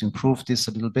tries to improve this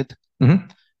a little bit.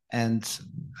 And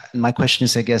my question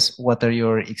is, I guess, what are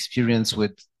your experience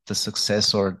with the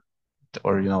success or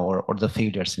the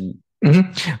failures in?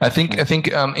 I think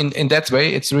in that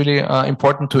way it's really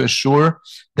important to assure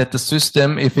that the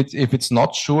system, if it's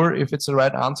not sure if it's the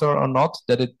right answer or not,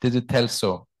 that it tells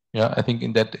so. Yeah, I think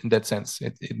in that sense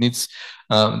it needs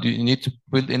you need to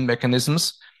build in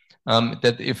mechanisms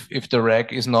that if the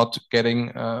RAG is not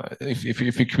getting if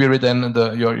you query then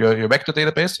your vector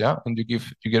database, yeah, and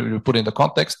you put in the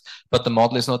context, but the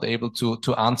model is not able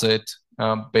to answer it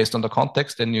based on the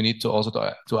context, then you need to also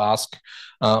to ask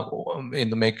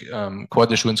make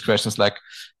quality assurance questions like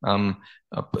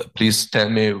please tell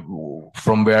me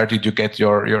from where did you get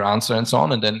your answer, and so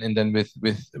on, and then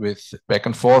with back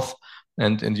and forth,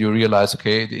 and you realize,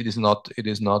 okay, it is not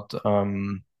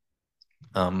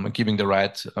giving the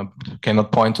right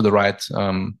cannot point to the right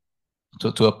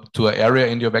to an area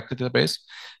in your vector database,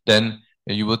 then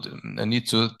you would need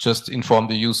to just inform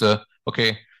the user,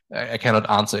 okay, I cannot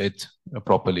answer it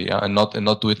properly, and not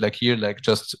do it like here, like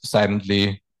just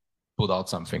silently put out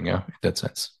something, yeah, in that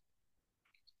sense.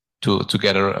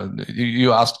 Together,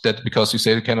 you asked that because you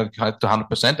say you cannot get to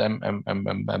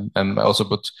 100%. I'm also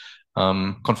would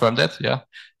confirm that, yeah,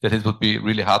 that it would be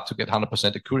really hard to get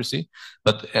 100% accuracy.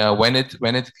 But when it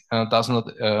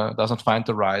doesn't find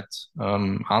the right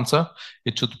answer,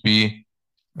 it should be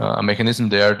a mechanism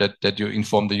there that you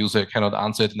inform the user cannot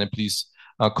answer it, and then please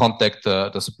contact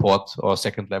the support or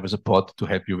second level support to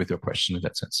help you with your question. In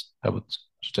that sense, I would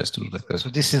suggest to do that. So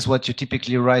this is what you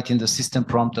typically write in the system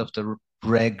prompt of the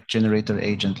reg generator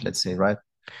agent, let's say, right?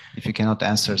 If you cannot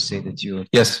answer, say that you.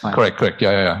 Yes, correct.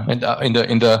 Yeah. And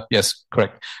in the yes,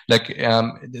 correct. Like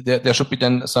there should be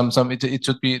then some. It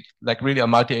should be like really a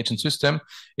multi-agent system.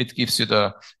 It gives you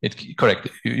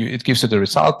it gives you the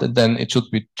result, and then it should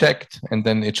be checked, and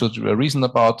then it should reason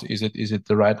about is it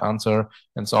the right answer,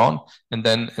 and so on, and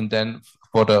then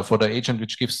for the agent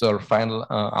which gives the final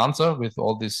answer with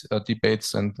all these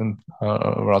debates and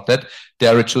about that,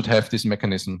 there it should have this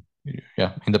mechanism,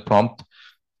 yeah, in the prompt,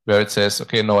 where it says,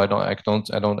 okay, no,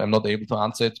 I'm not able to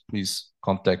answer it. Please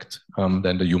contact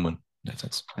then the human. In that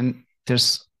sense. And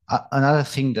there's another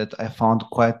thing that I found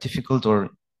quite difficult, or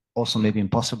also maybe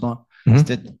impossible, is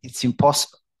that it's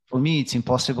impossible for me. It's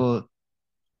impossible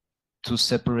to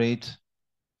separate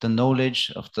the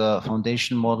knowledge of the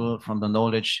foundation model from the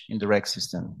knowledge in the RAG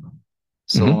system.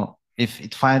 So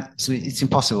so it's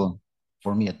impossible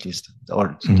for me at least.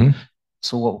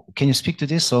 So can you speak to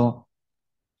this? So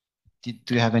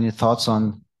do you have any thoughts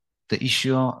on the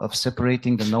issue of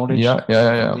separating the knowledge of the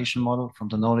foundation model from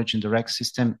the knowledge in the RAG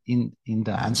system in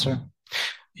the answer?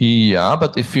 Yeah,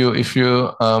 but if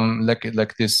you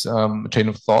like this chain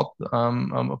of thought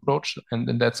approach, and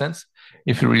in that sense,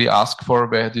 if you really ask for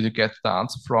where did you get the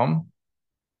answer from,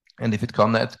 and if it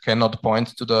cannot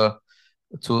point to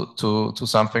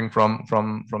something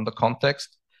from the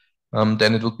context,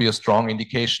 then it would be a strong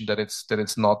indication that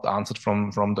it's not answered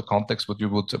from the context what you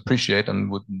would appreciate and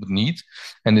would need,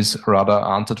 and is rather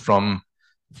answered from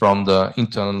the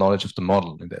internal knowledge of the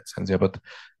model in that sense. Yeah, but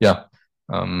yeah,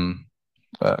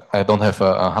 I don't have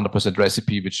a 100%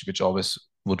 recipe which always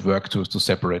would work to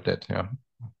separate that. Yeah.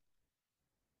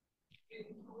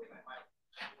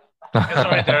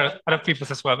 Sorry, there are other people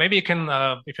as well. Maybe you can,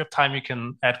 if you have time, you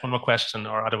can add one more question,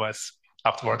 or otherwise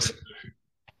afterwards.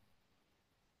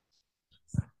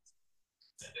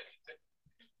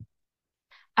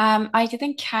 I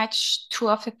didn't catch two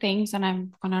of the things, and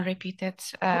I'm gonna repeat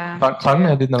it. Pardon?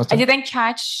 I didn't understand. I didn't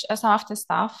catch some of the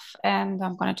stuff, and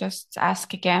I'm gonna just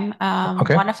ask again.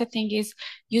 Okay. One of the things is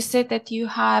you said that you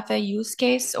have a use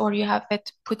case, or you have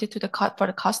it put it to for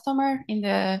the customer in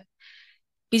the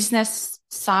business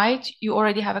side. You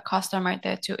already have a customer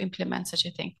there to implement such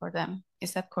a thing for them.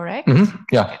 Is that correct?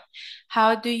 Yeah.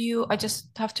 How do you? I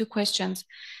just have two questions.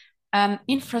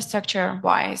 Infrastructure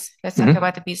wise, let's talk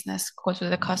about the business, go to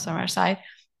the customer side.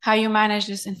 How you manage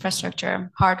this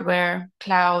infrastructure, hardware,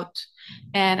 cloud,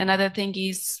 and another thing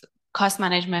is cost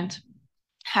management.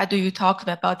 How do you talk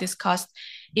about this cost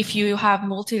if you have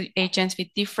multi agents with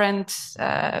different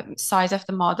size of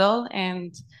the model,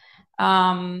 and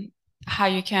how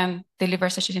you can deliver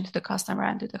such a thing to the customer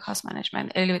and do the cost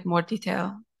management? A little bit more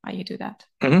detail how you do that.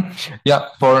 Yeah,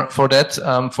 for that,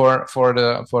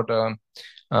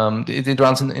 it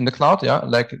runs in the cloud. Yeah,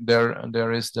 like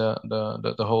there is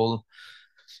the whole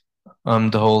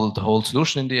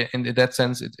solution in that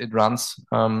sense. It runs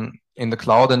in the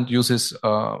cloud and uses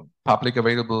public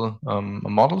available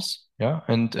models. Yeah,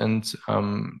 and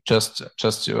just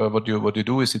what you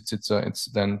do is it's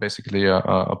then basically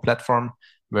a platform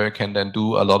where you can then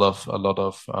do a lot of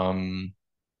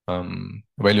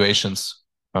evaluations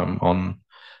on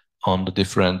the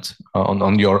different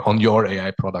on your AI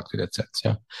product in that sense.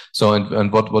 Yeah. So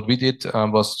and what we did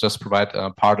was just provide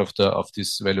part of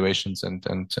these evaluations and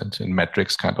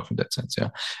metrics kind of in that sense. Yeah.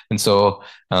 And so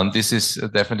this is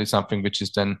definitely something which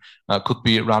is then could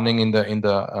be running in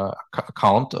the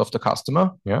account of the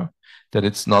customer. Yeah. That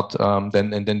it's not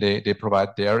then they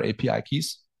provide their API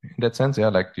keys in that sense. Yeah.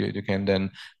 Like you can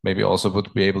then maybe also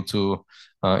would be able to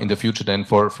in the future then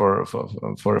for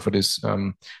this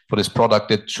product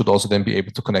that should also then be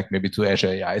able to connect maybe to Azure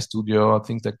AI Studio or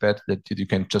things like that you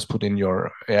can just put in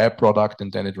your AI product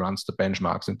and then it runs the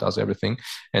benchmarks and does everything,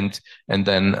 and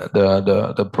then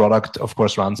the product of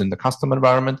course runs in the custom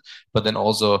environment, but then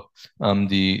also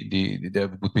there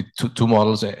would be two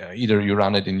models. Either you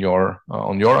run it in your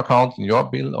on your account in your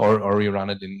bill, or you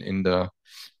run it in the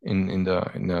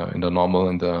normal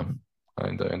in the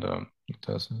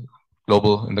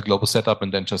global setup,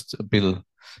 and then just bill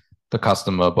the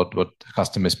customer what the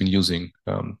customer has been using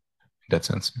in that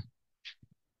sense.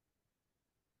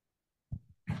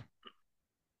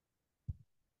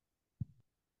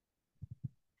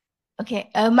 Okay,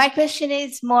 my question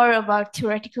is more about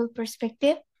theoretical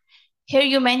perspective. Here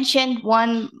you mentioned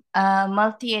one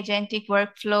multi-agentic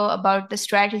workflow about the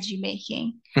strategy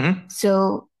making.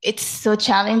 So it's so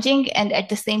challenging, and at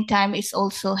the same time, it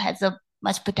also has a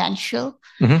much potential.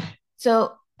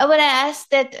 So I want to ask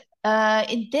that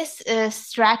in this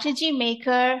strategy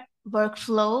maker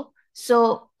workflow,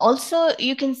 so also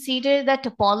you consider the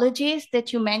topologies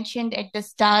that you mentioned at the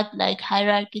start, like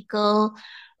hierarchical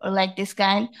or like this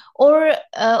kind, or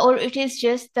it is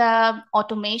just the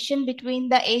automation between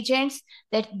the agents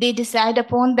that they decide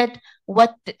upon that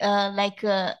what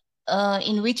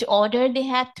in which order they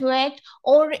have to act,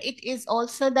 or it is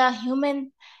also the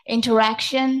human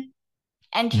interaction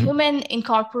and human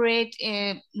incorporate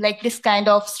like this kind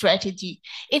of strategy.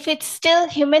 If it's still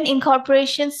human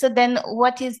incorporation, so then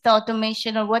what is the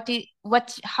automation, or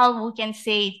how we can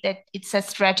say that it's a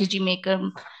strategy maker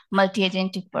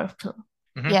multi-agentic workflow?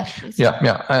 Yeah, please.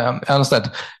 Yeah, I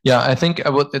understand. Yeah, I think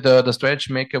the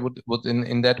strategy maker would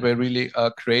in that way really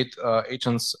create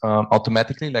agents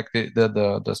automatically, like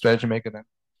the strategy maker then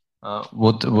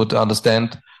would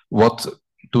understand what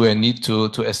do I need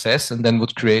to assess, and then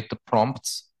would create the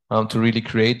prompts to really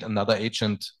create another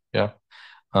agent, to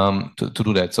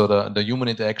do that. So the human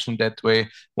interaction that way,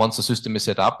 once the system is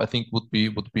set up, I think would be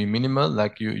minimal.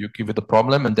 Like you give it a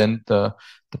problem, and then the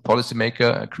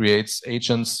policymaker creates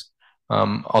agents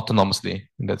autonomously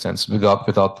in that sense, without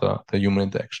the human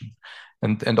interaction.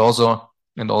 And also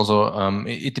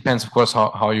it depends, of course,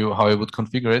 how you would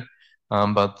configure it.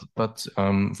 But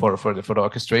for the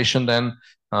orchestration, then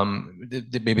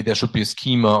maybe there should be a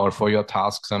schema, or for your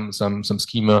task some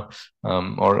schema,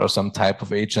 or some type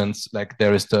of agents. Like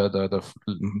there is the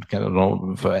I don't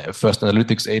know, first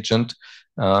analytics agent,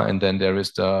 and then there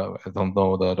is the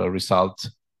result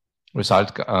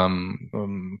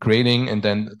creating, and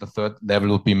then the third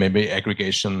level would be maybe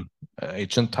aggregation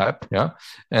agent type,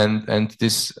 and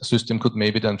this system could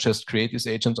maybe then just create these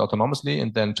agents autonomously,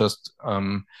 and then just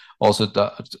also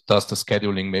does the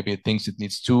scheduling. Maybe it thinks it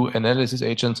needs 2 analysis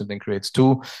agents, and then creates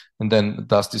 2, and then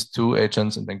does these 2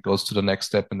 agents, and then goes to the next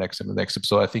step, and next step, and next step.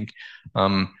 So I think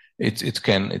it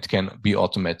can be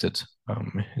automated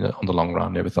on the long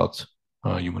run, without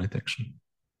human interaction.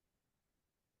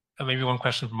 Maybe one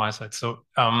question from my side. So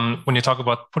when you talk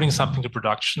about putting something to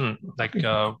production, like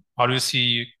how do you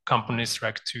see companies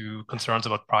react to concerns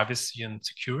about privacy and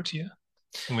security?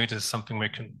 Maybe this is something where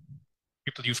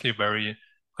people usually very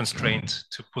constrained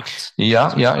to put.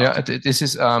 This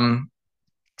is some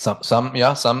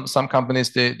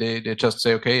companies, they just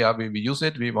say, okay, we use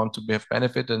it, we want to have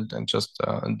benefit, and just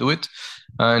do it,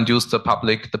 and use the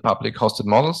public hosted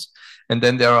models. And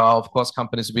then there are, of course,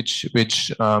 companies which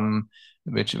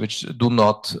do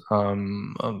not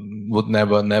would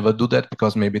never do that,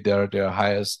 because maybe their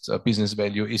highest business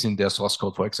value is in their source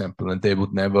code, for example, and they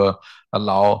would never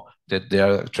allow that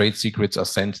their trade secrets are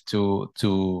sent to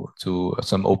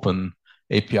some open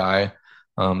API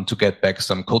to get back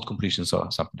some code completions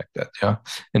or something like that.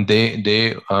 And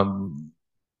they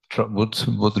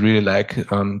would really like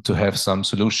to have some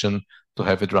solution to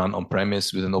have it run on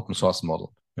premise with an open source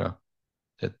model.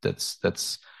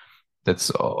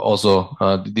 That's also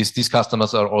these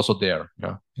customers are also there.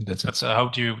 That's how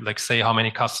do you say how many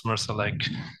customers are like?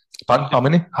 Pardon? How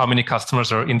many? How many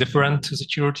customers are indifferent to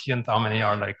security, and how many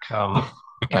are like?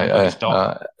 I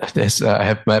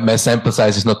have my sample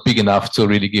size is not big enough to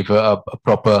really give a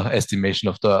proper estimation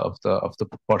of the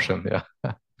proportion.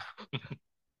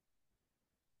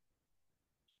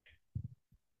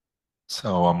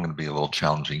 So I'm going to be a little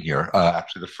challenging here.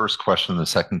 Actually, the first question and the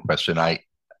second question,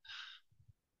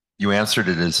 you answered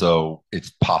it as though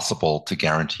it's possible to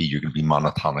guarantee you're going to be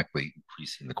monotonically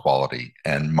increasing the quality.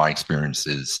 And my experience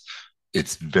is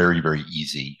it's very, very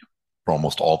easy for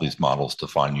almost all these models to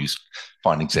find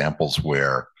examples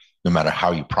where no matter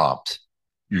how you prompt,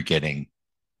 you're getting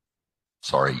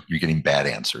bad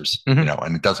answers,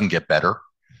 and it doesn't get better.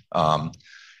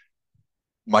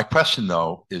 My question,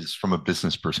 though, is from a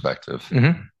business perspective.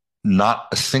 Not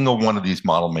a single one of these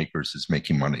model makers is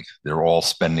making money. They're all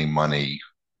spending money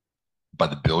by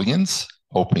the billions,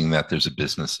 hoping that there's a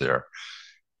business there.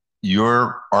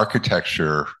 Your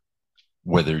architecture,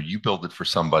 whether you build it for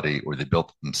somebody or they built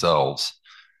it themselves,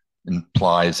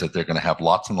 implies that they're going to have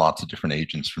lots and lots of different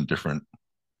agents from different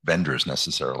vendors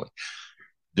necessarily.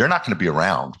 They're not going to be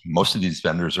around. Most of these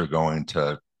vendors are going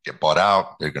to get bought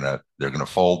out. They're going to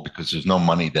fold because there's no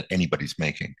money that anybody's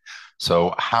making.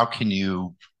 So how can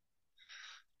you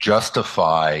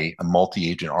justify a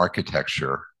multi-agent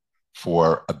architecture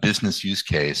for a business use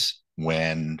case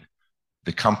when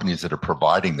the companies that are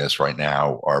providing this right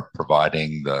now are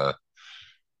providing the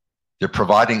they're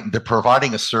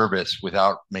providing a service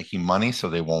without making money, so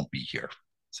they won't be here.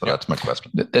 So that's my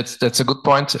question. That's a good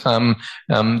point.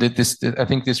 I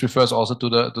think this refers also to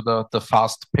the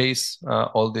fast pace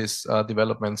all these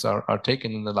developments are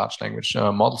taken in the large language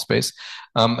model space.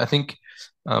 I think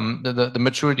the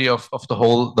maturity of the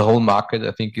whole market,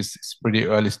 I think, is pretty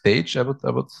early stage. I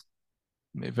would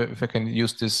if I can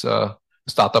use this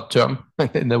startup term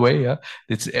in a way, yeah,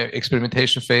 it's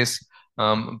experimentation phase.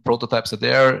 Prototypes are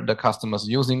there, the customers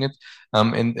are using it,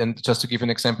 and just to give an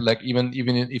example, like even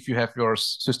if you have your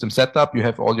system set up, you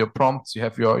have all your prompts, you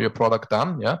have your product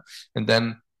done, yeah, and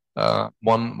then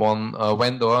one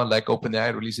vendor like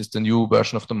OpenAI releases the new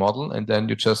version of the model, and then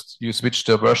you switch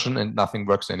the version and nothing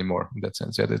works anymore in that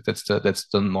sense. Yeah, that's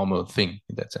the normal thing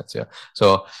in that sense. Yeah,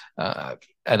 so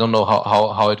I don't know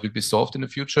how it will be solved in the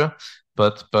future,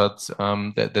 but that's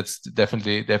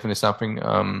definitely something.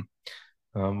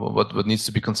 What needs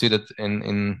to be considered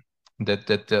in that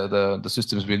the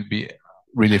systems will be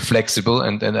really flexible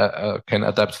and can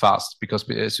adapt fast, because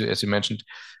as you mentioned,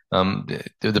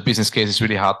 the business case is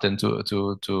really hard then to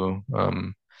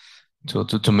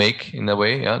make in a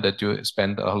way, yeah, that you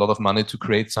spend a lot of money to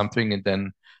create something and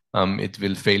then it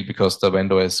will fail because the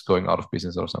vendor is going out of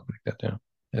business or something like that. Yeah,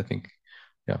 I think,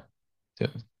 yeah.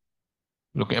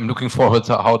 I'm looking forward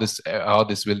to how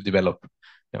this will develop.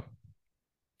 Yeah.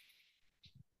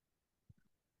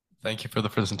 Thank you for the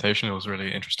presentation. It was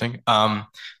really interesting.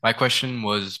 My question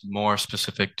was more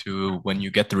specific to when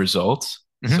you get the results.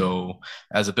 Mm-hmm. So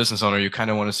as a business owner, you kind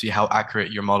of want to see how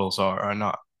accurate your models are or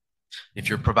not. If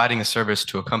you're providing a service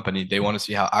to a company, they want to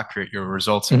see how accurate your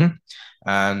results are. Mm-hmm.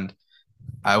 And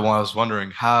I was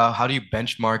wondering, how do you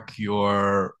benchmark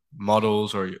your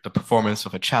models or the performance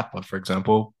of a chatbot, for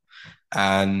example?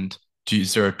 And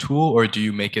is there a tool, or do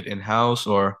you make it in-house,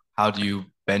 or how do you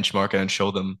benchmark it and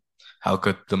show them how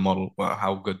good the model,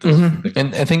 how good this? Mm-hmm.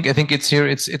 And I think it's here.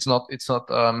 It's not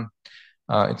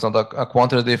a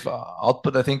quantitative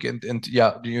output. I think, and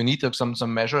yeah, you need some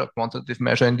measure, a quantitative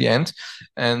measure in the end.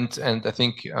 And I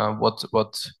think what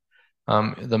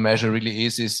the measure really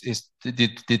is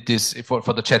did this for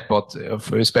the chatbot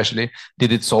especially,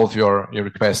 did it solve your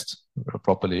request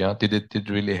properly? Yeah, did it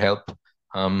really help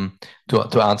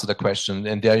to answer the question?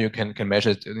 And there you can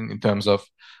measure it in terms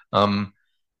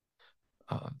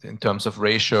of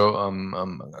ratio,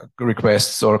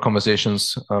 requests or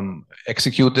conversations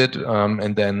executed,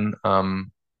 and then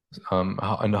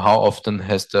how often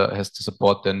has the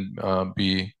support then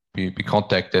be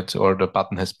contacted, or the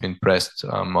button has been pressed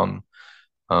on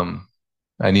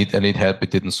I need help,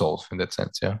 it didn't solve, in that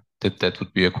sense. Yeah, that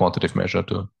would be a quantitative measure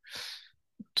to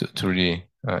really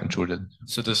ensure that.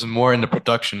 So this is more in the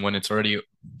production when it's already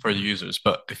for the users,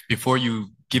 but before you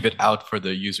give it out for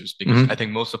the users, because mm-hmm. I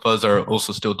think most of us are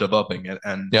also still developing it,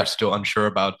 and they're still unsure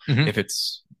about mm-hmm. if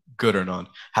it's good or not.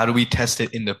 How do we test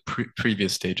it in the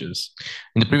previous stages?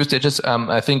 In the previous stages,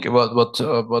 I think what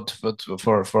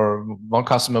for one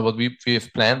customer, what we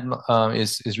have planned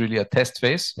is really a test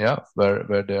phase, yeah, where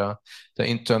the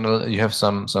internal, you have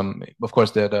some of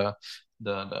course the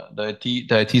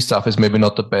IT stuff is maybe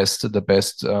not the best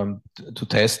to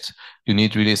test. You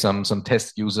need really some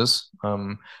test users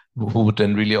who would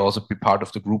then really also be part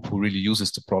of the group who really uses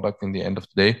the product in the end of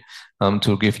the day,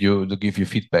 to give you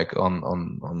feedback on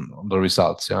the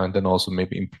results, yeah, and then also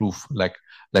maybe improve like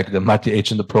the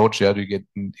multi-agent approach. Yeah, you get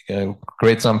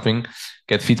create something,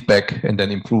 get feedback, and then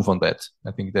improve on that.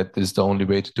 I think that is the only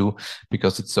way to do,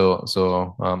 because it's so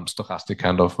stochastic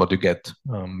kind of what you get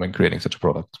when creating such a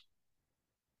product.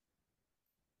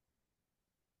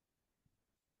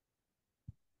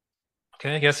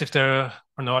 Okay, I guess if there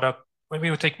are no other, maybe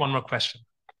we'll take one more question.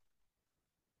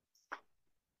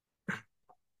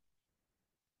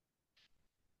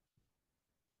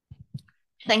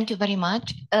 Thank you very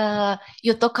much.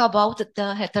 You talk about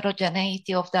the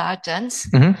heterogeneity of the agents.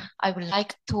 Mm-hmm. I would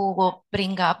like to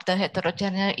bring up the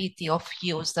heterogeneity of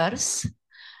users.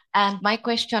 And my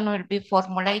question will be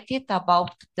formulated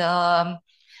about the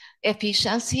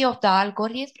efficiency of the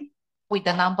algorithm with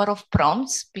the number of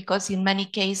prompts, because in many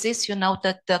cases, you know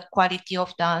that the quality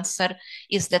of the answer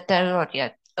is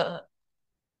deteriorated.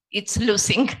 It's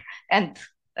losing, and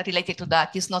related to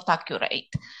that is not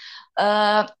accurate.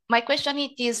 My question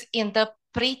is, in the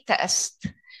pre-test,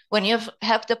 when you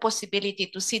have the possibility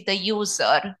to see the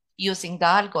user using the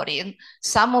algorithm,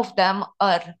 some of them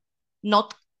are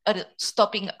not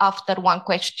stopping after one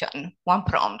question, one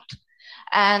prompt.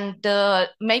 And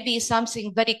maybe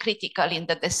something very critical in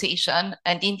the decision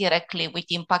and indirectly with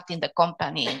impact in the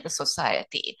company, in the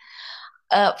society.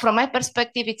 From my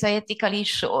perspective, it's an ethical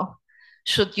issue.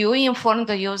 should you inform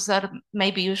the user,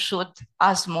 maybe you should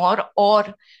ask more,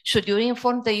 or should you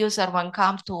inform the user when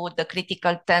come to the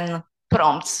critical 10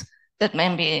 prompts that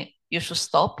maybe you should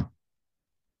stop?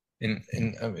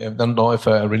 I don't know if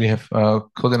I really have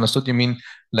clearly understood. You mean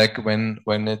like when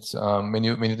it's when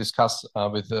you discuss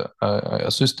with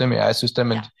a system, AI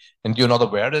system, and you're not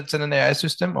aware that it's an AI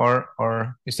system,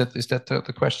 or is that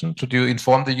the question? Should you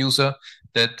inform the user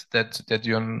that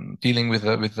you're dealing with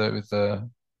a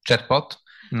chatbot,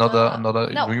 not a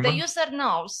no, human? the user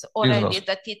knows already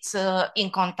that it's in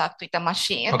contact with a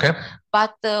machine. Okay.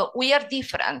 But we are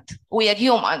different. We are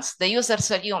humans. The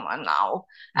users are human now.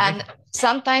 And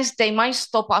sometimes they might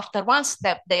stop after one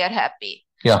step, they are happy.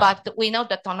 Yeah. But we know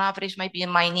that on average, maybe you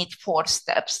might need 4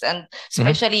 steps. And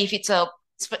especially if it's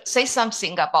say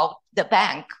something about the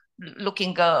bank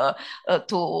looking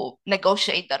to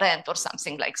negotiate the rent or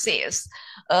something like this,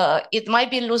 it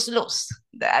might be lose-lose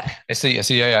there. I see.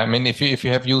 Yeah. I mean, if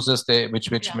you have users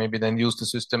which maybe then use the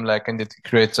system, like, and it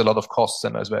creates a lot of costs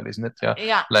then as well, isn't it? Yeah.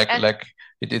 Yeah. Like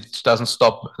it doesn't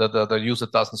stop, the user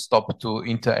doesn't stop to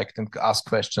interact and ask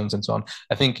questions and so on.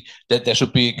 I think that there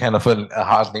should be kind of a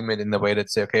hard limit in the way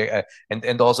that say, okay,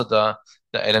 and also the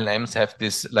LLMs have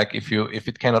this, like, if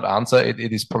it cannot answer, it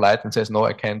is polite and says, no,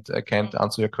 I can't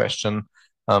answer your question.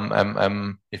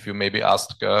 If you maybe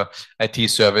ask IT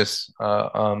service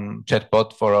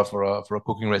chatbot for a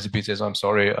cooking recipe, says, I'm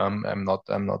sorry, I'm not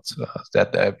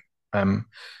that I'm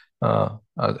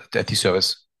IT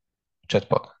service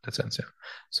chatbot in that sense. Yeah.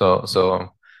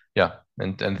 So yeah,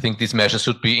 and I think these measures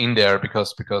should be in there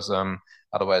because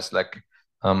otherwise, like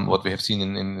what we have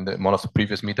seen in one of the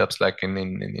previous meetups, like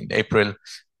in April,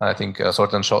 I think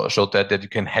Sortan showed that you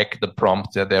can hack the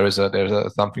prompt. That there's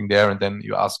something there, and then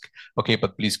you ask, okay,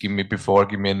 but please give me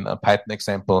a Python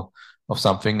example of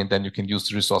something, and then you can use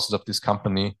the resources of this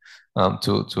company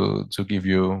to give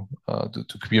you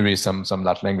to query some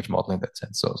large language model in that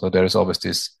sense. So there is always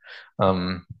this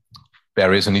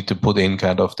barriers you need to put in,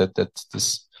 kind of that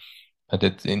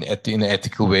in an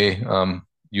ethical way.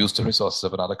 Use the resources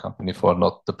of another company for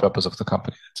not the purpose of the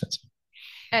company in that sense.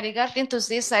 And regarding to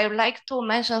this, I would like to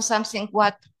mention something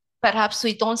what perhaps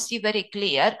we don't see very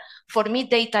clear. For me,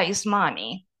 data is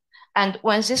money. And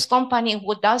when this company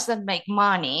who doesn't make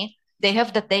money, they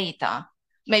have the data.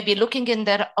 Maybe looking in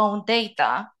their own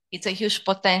data, it's a huge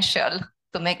potential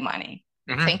to make money.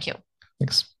 Thank you.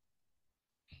 Thanks.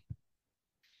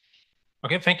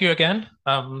 Okay, thank you again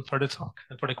for the talk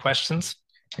and for the questions.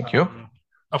 Thank you.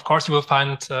 Of course, you will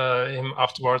find him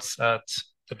afterwards at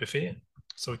the buffet,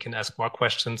 so we can ask more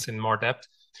questions in more depth.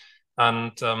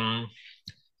 And are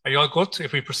you all good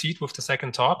if we proceed with the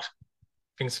second talk?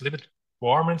 I think it's a little bit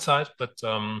warm inside, but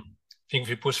I think if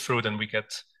we push through, then we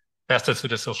get faster to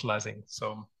the socializing.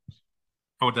 So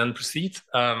I will then proceed.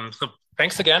 So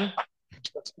thanks again.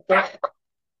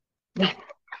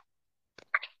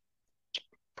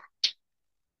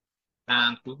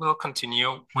 And we will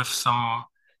continue with some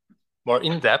more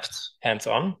in-depth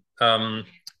hands-on.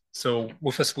 So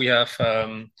with us, we have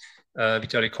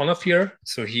Vitaly Konov here.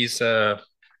 So he's a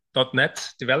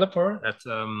 .NET developer at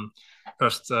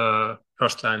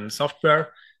First Line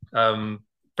Software.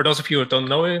 For those of you who don't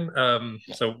know him,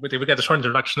 so we get a short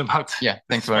introduction about. Yeah,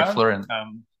 thanks very much, Florian.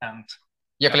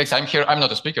 Yeah, colleagues, I'm here. I'm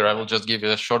not a speaker. I will just give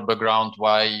you a short background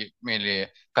why mainly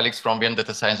colleagues from Vienna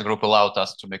Data Science Group allowed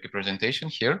us to make a presentation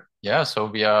here. Yeah, so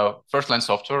we are First Line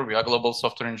Software. We are a global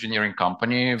software engineering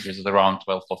company with around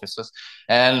 12 offices.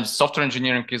 And software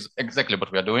engineering is exactly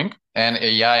what we are doing. And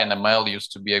AI and ML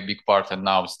used to be a big part, and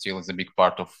now still is a big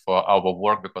part of our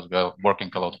work because we are working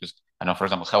a lot with, for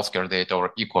example, healthcare data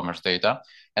or e-commerce data.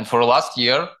 And for last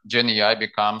year, Gen AI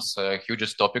becomes a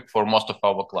hugest topic for most of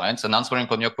our clients. And answering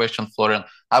on your question, Florian,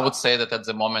 I would say that at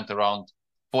the moment, around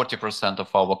 40%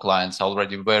 of our clients are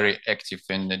already very active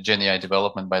in Gen AI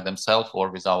development by themselves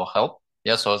or with our help.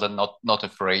 Yeah, so they're not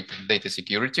afraid of data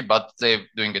security, but they're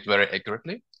doing it very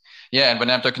accurately. Yeah, and when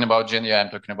I'm talking about Gen AI,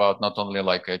 I'm talking about not only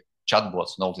like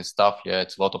chatbots and all this stuff. Yeah,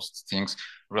 it's a lot of things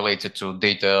related to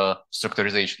data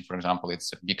structurization, for example.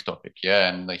 It's a big topic. Yeah,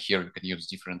 and here you can use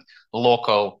different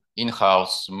local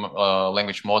in-house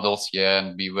language models. Yeah,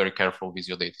 and be very careful with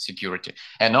your data security.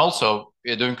 And also,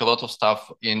 we're doing a lot of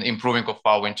stuff in improving of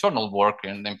our internal work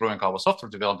and improving our software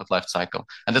development lifecycle.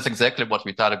 And that's exactly what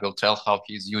Vitaly will tell, how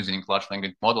he's using large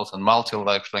language models and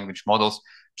multi-large language models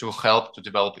to help to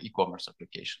develop e-commerce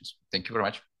applications. Thank you very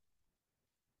much.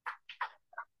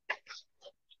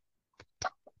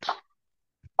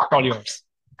 All yours.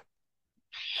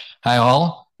 Hi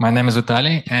all, my name is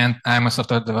Vitaly and I'm a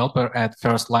software developer at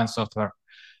First Line Software.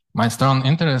 My strong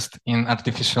interest in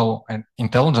artificial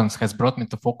intelligence has brought me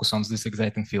to focus on this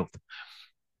exciting field.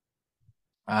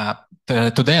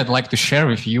 Today, I'd like to share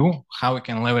with you how we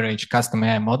can leverage custom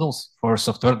AI models for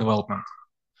software development.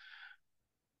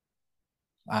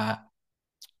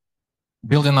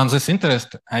 Building on this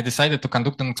interest, I decided to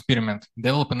conduct an experiment,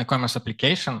 develop an e-commerce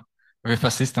application with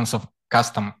assistance of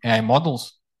custom AI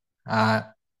models. And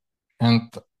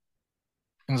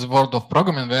in the world of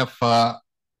programming, we have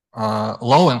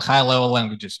low and high level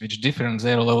languages, which differ in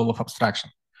their level of abstraction.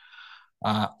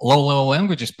 Low level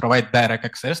languages provide direct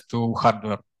access to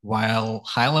hardware, while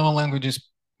high level languages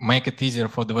make it easier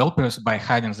for developers by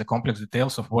hiding the complex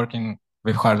details of working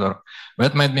with hardware.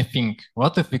 That made me think,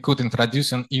 what if we could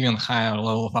introduce an even higher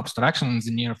level of abstraction in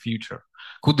the near future?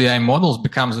 Could AI models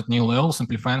become that new level,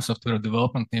 simplifying software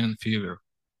development even further?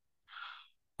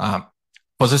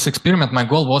 For this experiment, my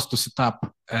goal was to set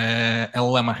up a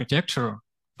LLM architecture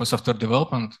for software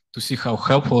development to see how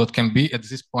helpful it can be at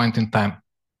this point in time.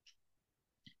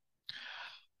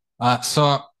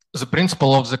 So the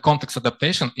principle of the context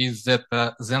adaptation is that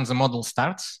then the model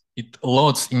starts, it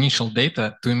loads initial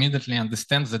data to immediately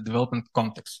understand the development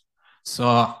context.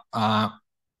 So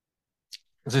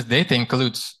this data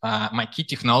includes my key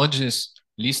technologies,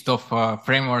 list of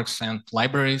frameworks and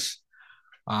libraries,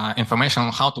 information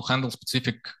on how to handle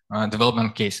specific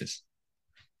development cases.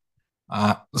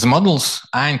 The models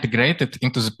are integrated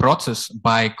into the process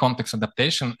by context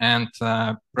adaptation and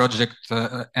project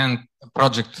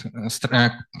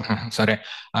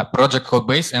code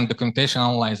base and documentation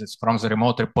analysis from the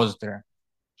remote repository.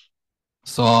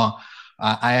 So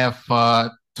I have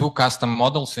two custom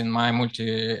models in my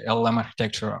multi-LLM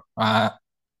architecture.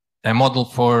 A model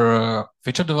for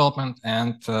feature development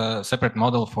and a separate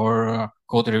model for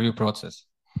code review process.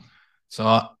 So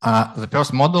the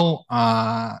first model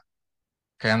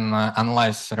can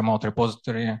analyze remote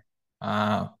repository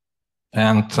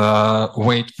and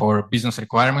wait for business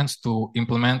requirements to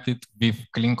implement it with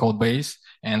clean code base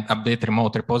and update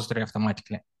remote repository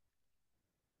automatically.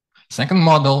 Second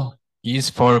model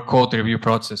is for code review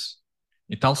process.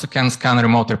 It also can scan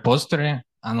remote repository,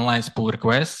 analyze pull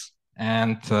requests,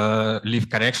 and leave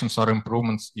corrections or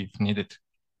improvements if needed.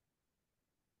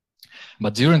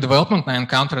 But during development, I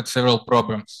encountered several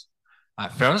problems.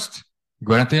 First,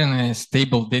 guaranteeing a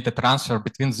stable data transfer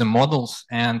between the models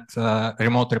and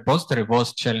remote repository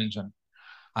was challenging.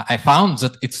 I found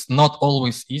that it's not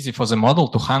always easy for the model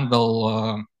to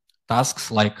handle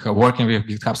tasks like working with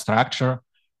GitHub structure,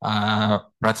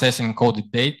 processing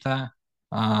encoded data,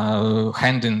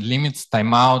 handling limits,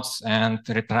 timeouts, and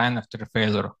retrying after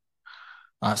failure.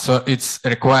 So it's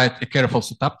required a careful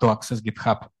setup to access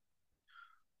GitHub.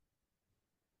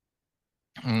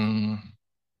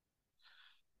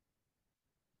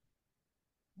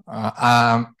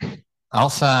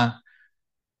 Also,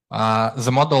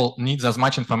 the model needs as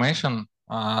much information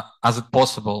as it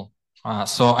possible.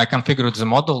 So I configured the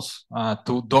models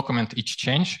to document each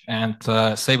change and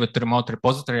save it to remote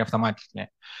repository automatically.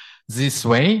 This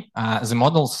way, the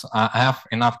models have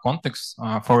enough context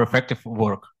for effective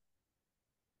work.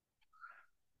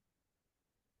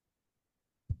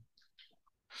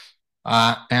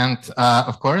 And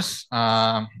of course,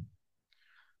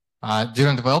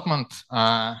 during development,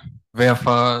 we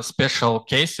have special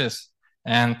cases,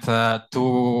 and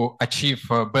to achieve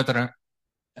better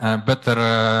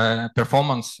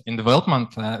performance in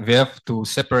development, we have to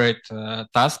separate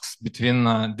tasks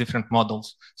between different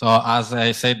models. So as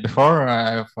I said before,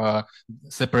 I have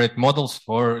separate models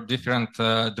for different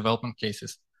development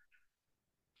cases.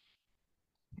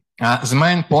 The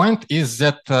main point is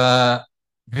that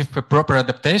with a proper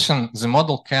adaptation, the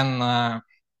model can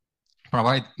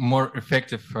provide more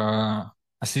effective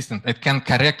assistant. It can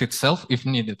correct itself if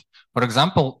needed. For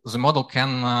example, the model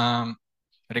can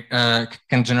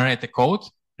generate a code,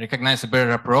 recognize a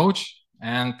better approach,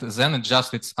 and then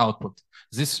adjust its output.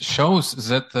 This shows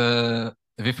that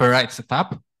with a right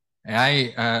setup,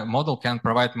 AI model can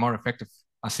provide more effective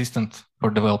assistant for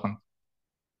development.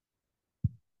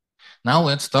 Now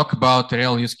let's talk about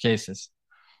real use cases.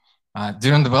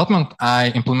 During development,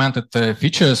 I implemented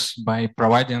features by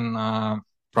providing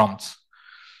prompts.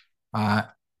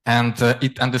 And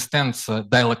it understands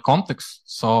dialect context.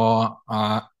 So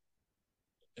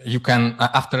you can,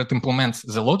 after it implements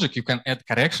the logic, you can add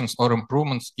corrections or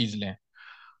improvements easily.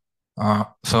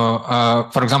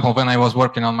 For example, when I was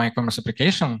working on my e-commerce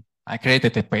application, I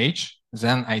created a page.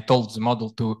 Then I told the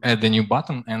model to add a new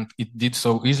button, and it did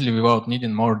so easily without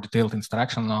needing more detailed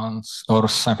instructions or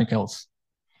something else.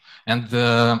 And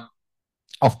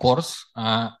of course,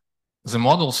 the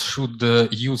models should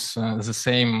use the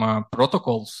same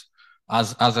protocols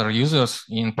as other users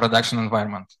in production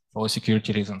environment for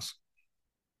security reasons.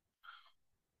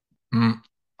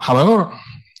 However,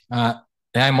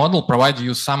 AI model provides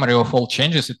you summary of all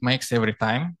changes it makes every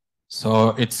time. So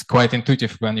it's quite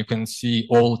intuitive when you can see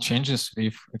all changes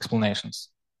with explanations.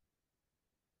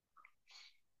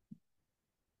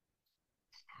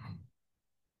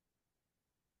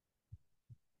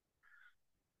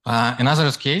 Another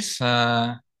case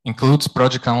includes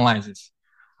project analysis.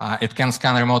 It can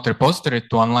scan a remote repository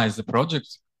to analyze the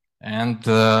project and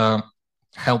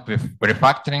help with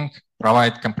refactoring,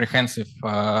 provide comprehensive,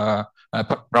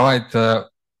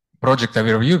 project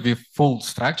overview with full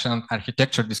structure and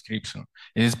architecture description.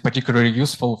 It is particularly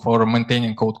useful for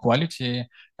maintaining code quality,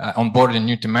 onboarding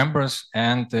new team members,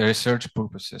 and research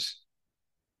purposes.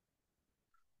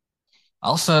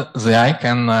 Also, the AI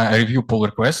can review pull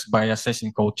requests by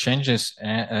assessing code changes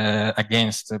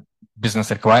against business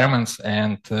requirements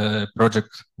and project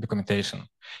documentation.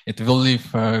 It will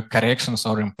leave corrections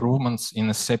or improvements in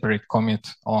a separate commit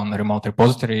on a remote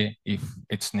repository if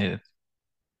it's needed.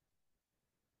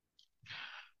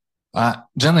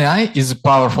 Gen AI is a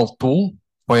powerful tool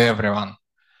for everyone,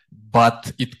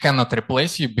 but it cannot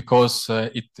replace you because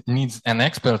it needs an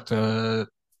expert to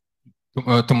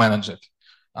manage it.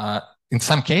 In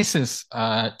some cases,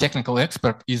 technical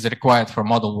expert is required for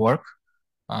model work,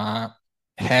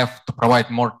 have to provide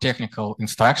more technical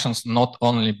instructions, not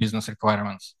only business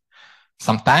requirements.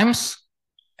 Sometimes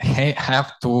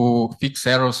have to fix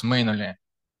errors manually,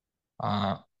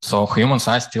 so humans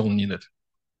are still needed.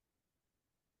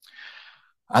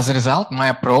 As a result, my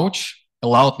approach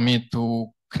allowed me to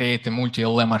create a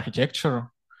multi-LLM architecture,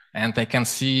 and I can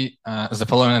see the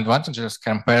following advantages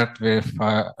compared with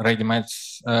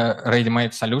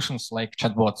ready-made solutions like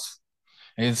chatbots.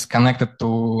 It's connected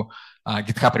to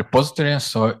GitHub repository,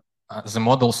 so the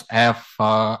models have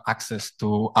access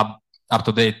to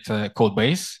up-to-date code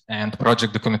base and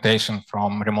project documentation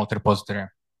from remote repository.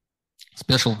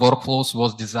 Special workflows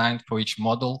was designed for each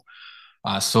model,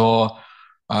 so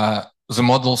the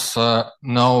models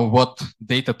know what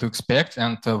data to expect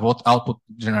and what output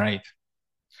to generate.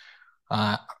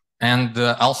 And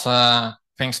also,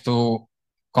 thanks to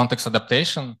context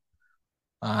adaptation,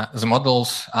 the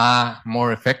models are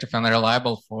more effective and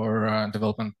reliable for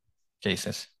development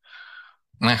cases.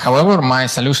 However, my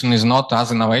solution is not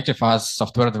as innovative as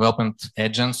software development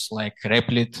agents like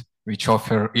Replit, which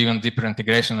offer even deeper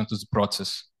integration into the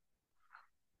process.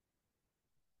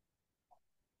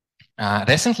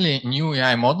 Recently, new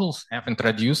AI models have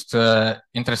introduced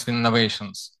interesting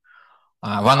innovations.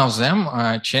 One of them,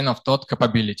 chain of thought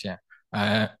capability,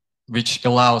 which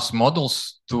allows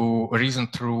models to reason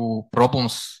through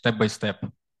problems step by step.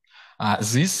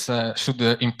 This should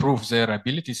improve their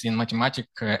abilities in mathematics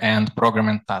and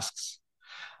programming tasks.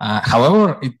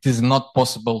 However, it is not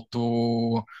possible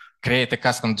to create a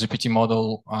custom GPT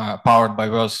model powered by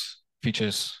those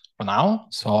features for now.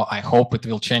 So I hope it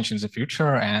will change in the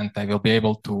future and I will be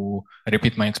able to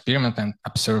repeat my experiment and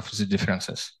observe the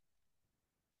differences.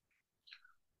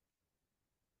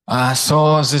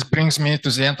 So this brings me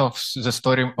to the end of the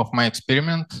story of my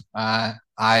experiment. I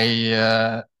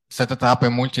set up a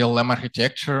multi-LLM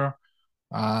architecture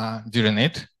during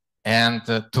it, and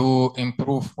to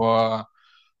improve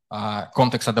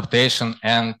context adaptation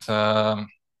and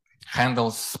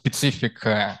handle specific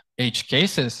edge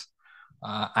cases,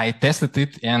 I tested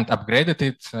it and upgraded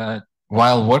it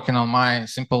while working on my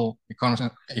simple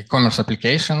e-commerce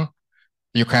application.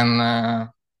 You can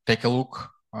take a look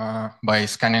by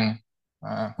scanning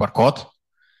QR code.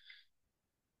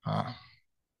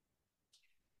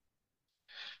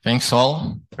 Thanks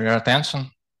all for your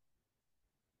attention.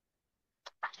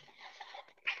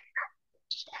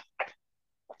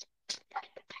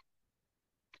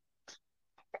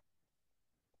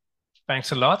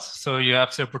 Thanks a lot. So you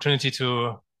have the opportunity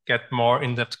to get more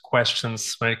in-depth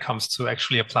questions when it comes to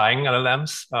actually applying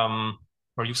LLMs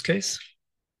for use case.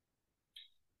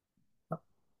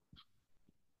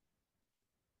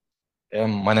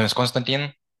 My name is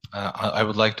Konstantin. I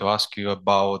would like to ask you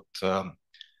about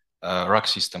RAG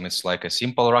system. It's like a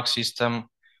simple RAG system.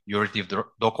 You retrieve the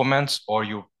documents or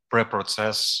you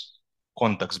pre-process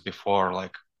context before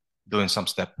like doing some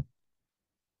step.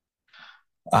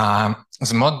 The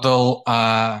model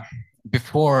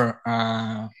before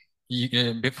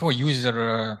using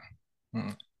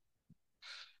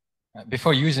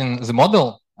the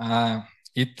model,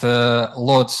 it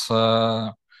loads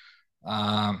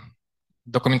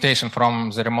documentation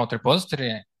from the remote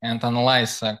repository and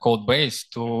analyze code base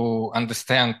to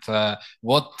understand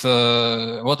what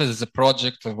is the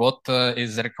project, what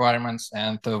is the requirements,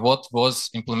 and what was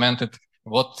implemented,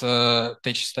 what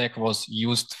tech stack was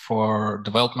used for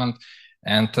development,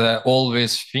 and all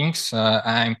these things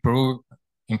improve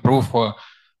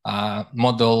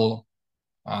model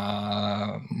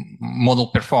model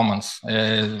performance.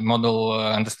 Model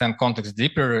understand context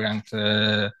deeper, and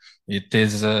it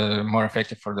is more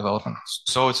effective for development.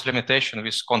 So it's limitation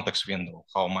with context window,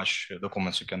 how much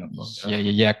documents you can upload.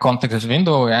 Yeah, context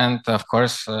window, and of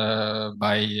course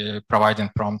by providing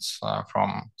prompts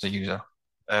from the user.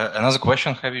 Another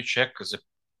question: have you checked the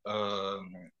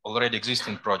already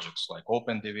existing projects like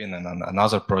OpenDivin and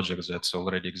another project that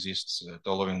already exists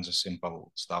allowing the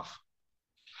simple stuff?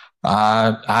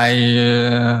 I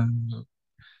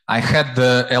had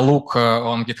a look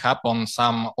on GitHub on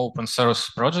some open source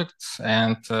projects,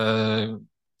 and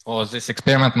for this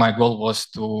experiment, my goal was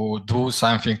to do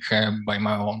something by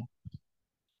my own,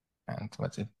 and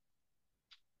that's it.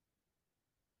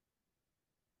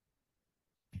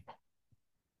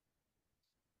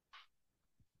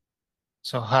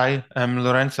 So hi, I'm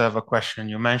Lorenzo. I have a question.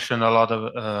 You mentioned a lot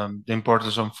of the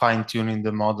importance of fine-tuning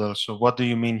the model. So what do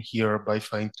you mean here by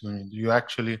fine-tuning? Do you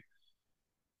actually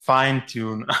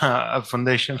fine-tune a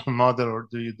foundational model, or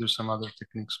do you do some other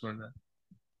techniques for that?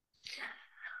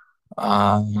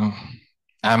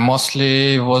 I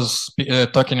mostly was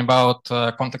talking about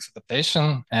context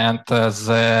adaptation, and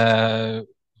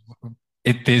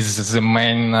it is the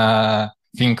main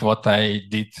thing what I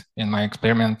did in my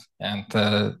experiment. And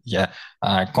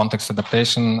context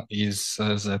adaptation is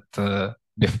that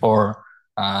before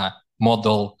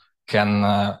model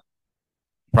can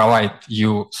provide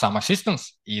you some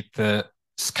assistance, it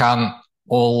scan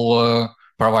all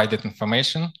provided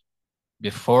information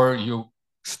before you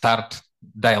start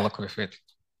dialogue with it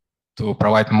to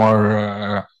provide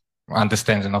more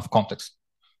understanding of context.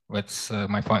 That's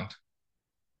my point.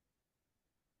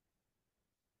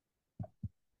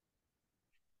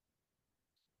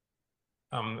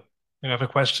 I have a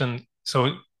question.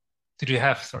 So did you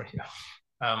have, sorry.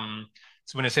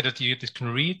 So when I said that it can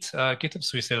read GitHub,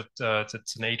 so you said that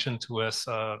it's an agent who has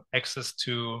access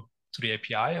to the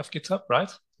API of GitHub, right?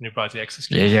 And you provide the access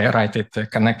key. Yeah, right.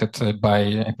 It connected by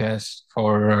APIs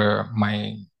for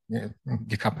my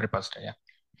GitHub repository. Yeah.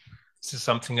 Is this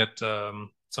something that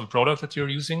some product that you're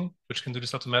using which can do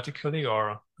this automatically,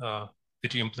 or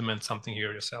did you implement something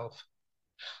here yourself?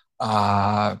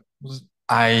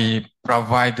 I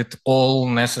provided all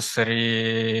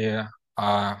necessary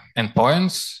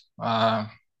endpoints,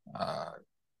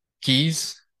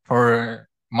 keys for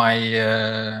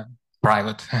my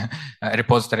private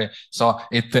repository, so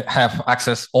it have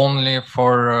access only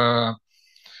for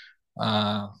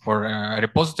a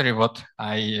repository what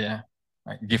I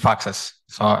give access.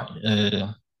 So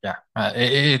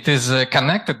it is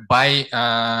connected by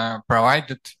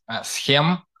provided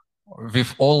scheme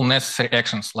with all necessary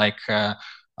actions like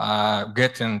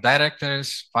getting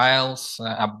directories, files,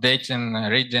 updating,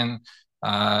 reading,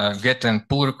 getting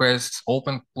pull requests,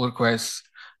 open pull requests.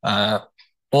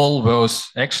 All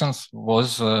those actions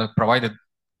was provided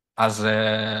as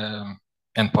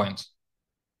endpoints.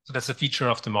 So that's a feature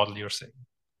of the model you're saying.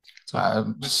 So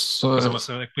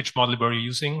which model were you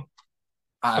using?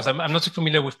 Because I'm not so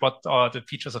familiar with what are the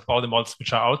features of all the models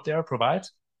which are out there provide.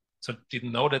 So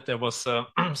didn't know that there was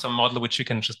some model which you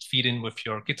can just feed in with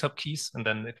your GitHub keys, and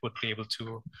then it would be able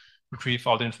to retrieve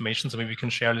all the information. So maybe we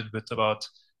can share a little bit about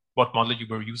what model you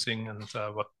were using and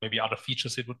what maybe other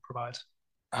features it would provide.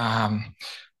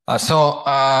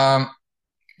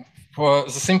 For the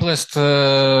simplest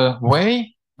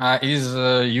way is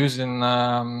using.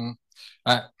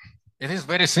 It is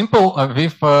very simple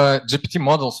with GPT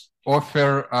models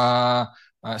offer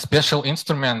special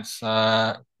instruments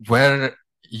where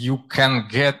you can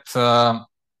get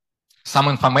some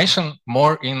information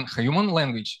more in human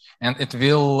language, and it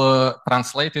will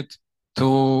translate it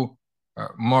to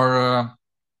more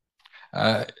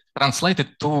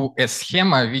translated to a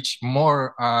schema which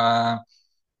more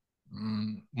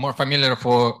familiar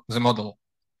for the model.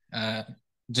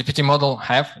 GPT model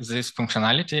have this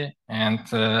functionality and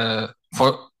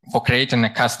for creating a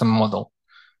custom model.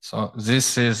 So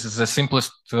this is the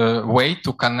simplest way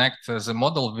to connect the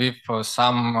model with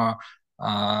some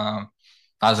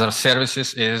other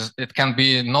services. Is it can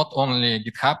be not only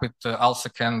GitHub, it also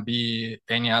can be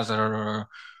any other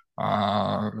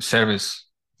service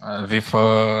with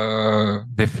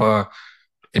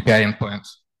API endpoints.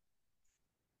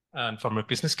 And from a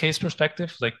business case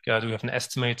perspective, like do you have an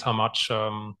estimate how much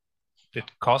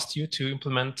it cost you to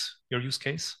implement your use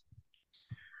case?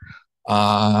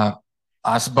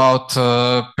 As about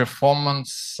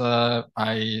performance,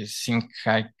 I think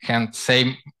I can't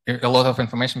say a lot of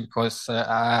information because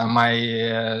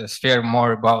my sphere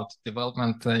more about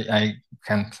development. I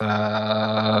can't.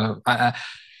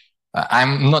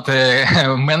 I'm not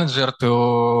a manager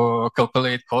to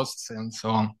calculate costs and so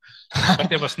on. But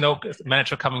there was no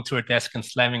manager coming to a desk and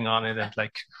slamming on it and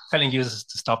like telling users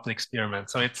to stop the experiment.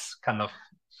 So it's kind of,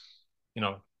 you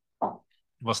know, it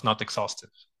was not exhaustive.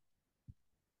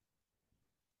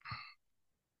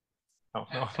 Oh,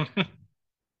 no.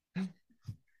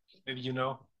 Maybe you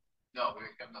know? No, we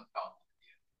have not found.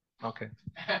 Okay.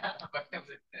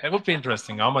 It would be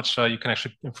interesting how much you can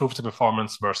actually improve the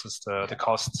performance versus the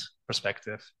cost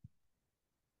perspective.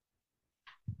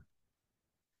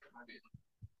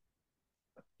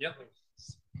 Yeah.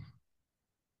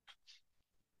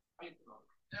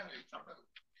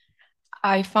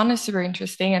 I found it super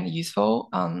interesting and useful.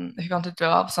 If you want to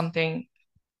develop something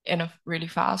in a really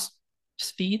fast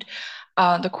speed,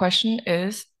 the question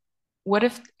is, what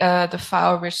if the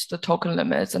file reached the token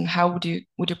limits, and how would you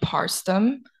parse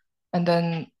them and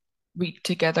then read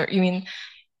together? You mean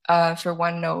for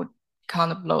one node,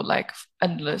 can't upload like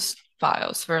endless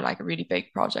files for like a really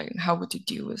big project, and how would you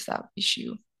deal with that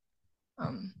issue?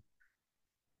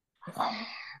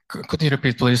 Could you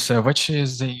repeat, please? Which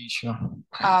is the issue?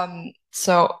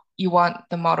 So you want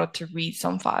the model to read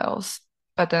some files,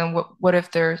 but then what if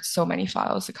there are so many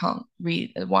files it can't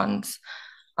read at once,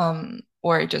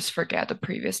 or it just forget the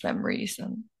previous memories?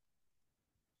 And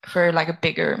for like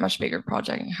a much bigger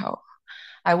project, and how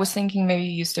I was thinking maybe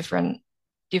use different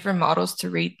models to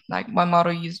read. Like one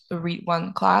model read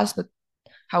one class, but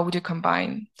how would you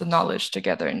combine the knowledge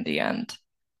together in the end?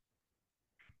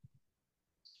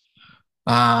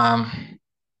 For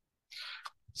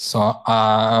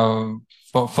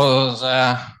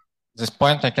this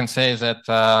point, I can say that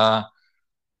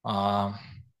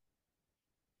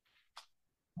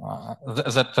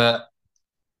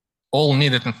all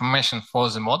needed information for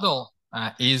the model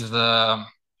is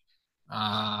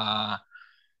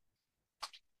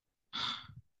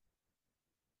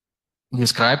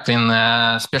described in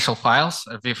special files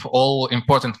with all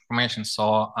important information.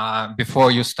 So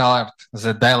before you start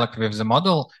the dialogue with the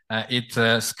model, it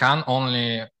scan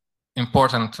only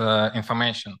important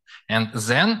information. And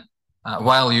then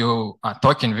while you are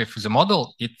talking with the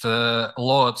model, it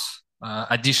loads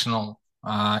additional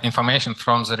information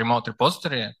from the remote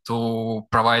repository to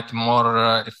provide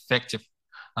more effective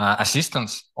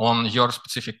assistance on your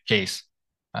specific case,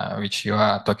 which you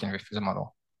are talking with the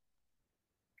model.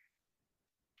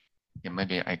 Yeah,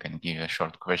 maybe I can give you a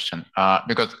short question.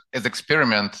 Because as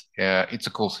experiment, it's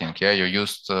a cool thing. Yeah, you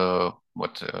used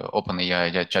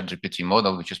OpenAI ChatGPT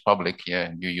model, which is public. Yeah,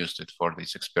 and you used it for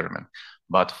this experiment.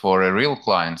 But for real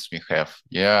clients we have,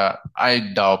 yeah,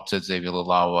 I doubt that they will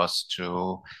allow us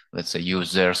to, let's say,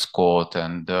 use their code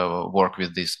and work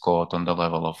with this code on the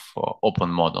level of open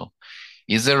model.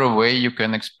 Is there a way you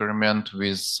can experiment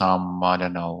with some, I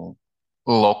don't know,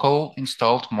 local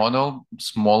installed model,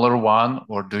 smaller one,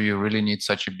 or do you really need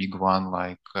such a big one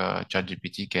like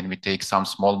ChatGPT? Can we take some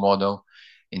small model,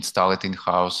 install it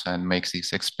in-house, and make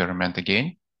this experiment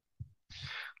again?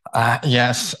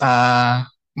 Yes.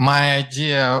 My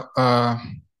idea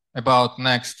about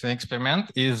next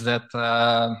experiment is that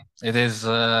it is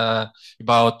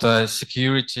about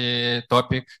security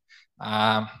topic,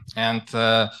 and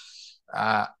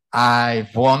I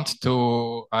want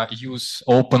to use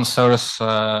open source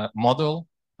model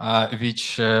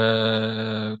which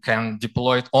can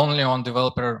deploy it only on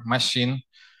developer machine,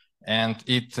 and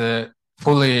it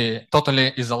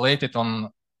totally isolated on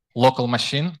local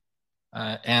machine,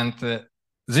 and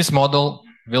this model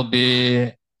will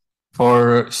be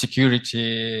for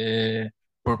security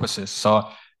purposes. So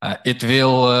it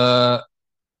will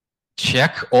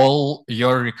check all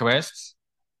your requests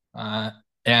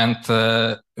and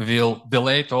will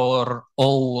delete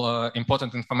all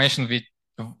important information with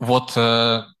what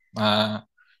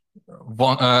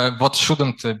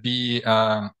shouldn't be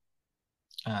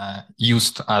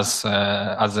used as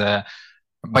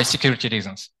by security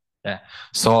reasons. Yeah.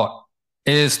 So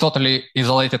it is totally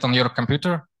isolated on your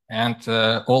computer and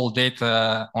all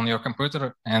data on your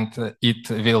computer, and it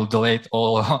will delete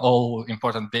all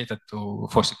important data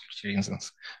for security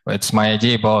reasons. It's my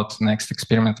idea about next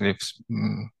experiment with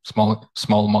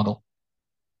small model.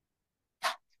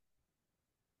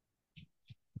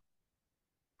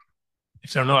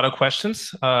 If there are no other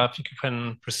questions, I think you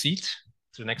can proceed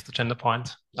to the next agenda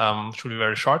point. Which will be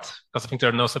very short because I think there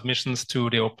are no submissions to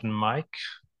the open mic.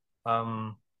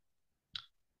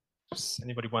 If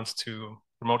anybody wants to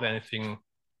promote anything,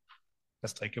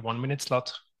 let's take a 1 minute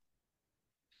slot.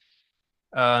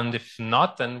 And if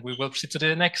not, then we will proceed to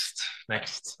the next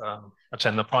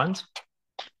agenda point.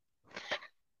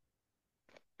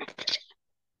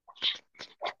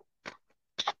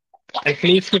 And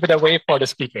please give it away for the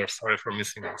speaker. Sorry for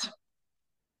missing it.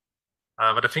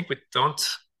 But I think we don't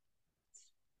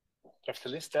have the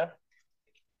list there.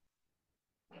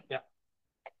 Yeah.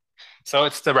 So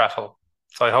it's the raffle.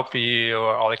 So I hope you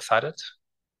are all excited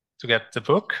to get the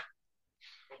book.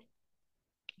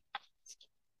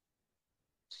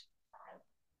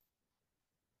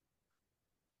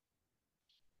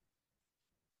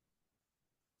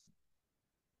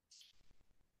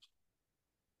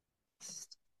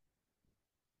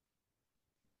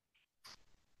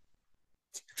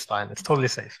 It's fine. It's totally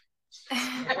safe.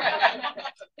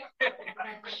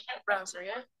 Browser,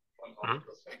 yeah?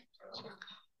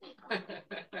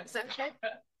 Is that okay?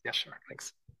 Yeah, sure.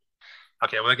 Thanks.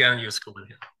 Okay, we're going to use Google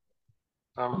here.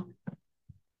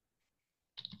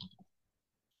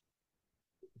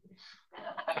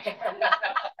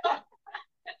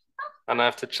 And I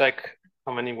have to check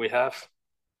how many we have.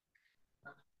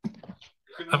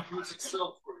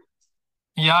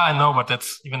 Yeah, I know, but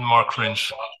that's even more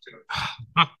cringe.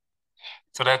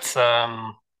 So that's,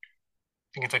 I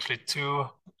think it's actually 2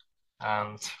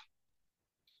 and,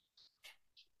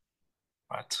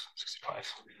 right,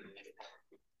 65.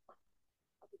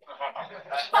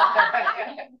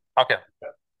 Okay.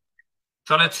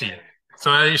 So let's see.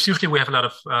 So usually we have a lot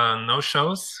of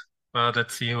no-shows.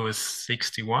 Let's see who is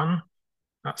 61.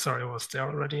 Oh, sorry, I was there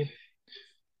already.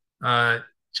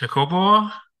 Jacobo,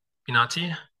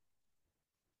 Pinati.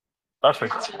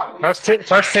 Perfect.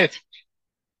 First hit.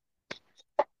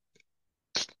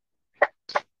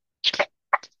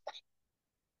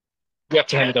 You have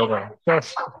to hand it over.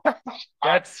 That's,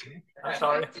 I'm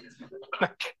sorry. I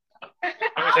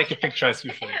will take a picture as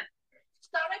usual.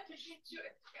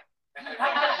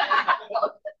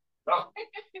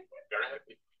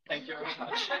 Thank you very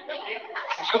much.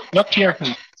 Look here,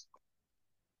 please.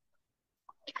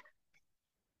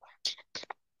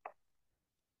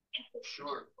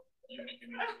 Sure. You need to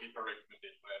give a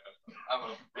recommendation.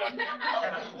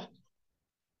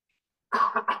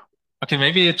 Okay,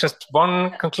 maybe just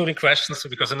one concluding question, so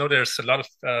because I know there's a lot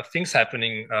of things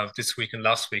happening this week and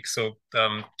last week. So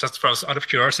just for us, out of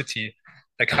curiosity,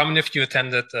 like how many of you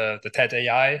attended the TED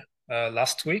AI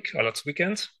last week or last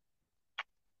weekend?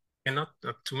 Okay, not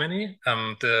too many.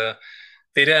 The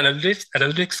Data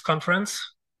Analytics Conference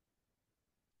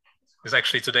is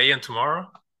actually today and tomorrow.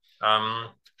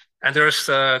 And there's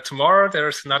tomorrow,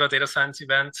 there's another data science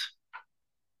event.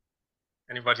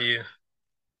 Anybody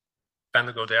plan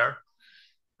to go there?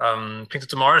 I think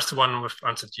tomorrow is the one with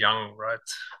Ernst Young, right?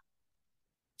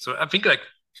 So I think like,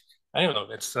 I don't know,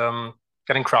 it's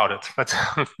getting crowded, but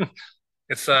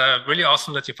it's really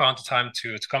awesome that you found the time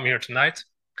to come here tonight.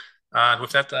 And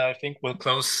with that, I think we'll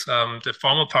close the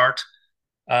formal part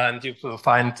and you will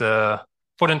find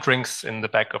food and drinks in the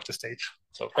back of the stage.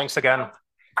 So thanks again.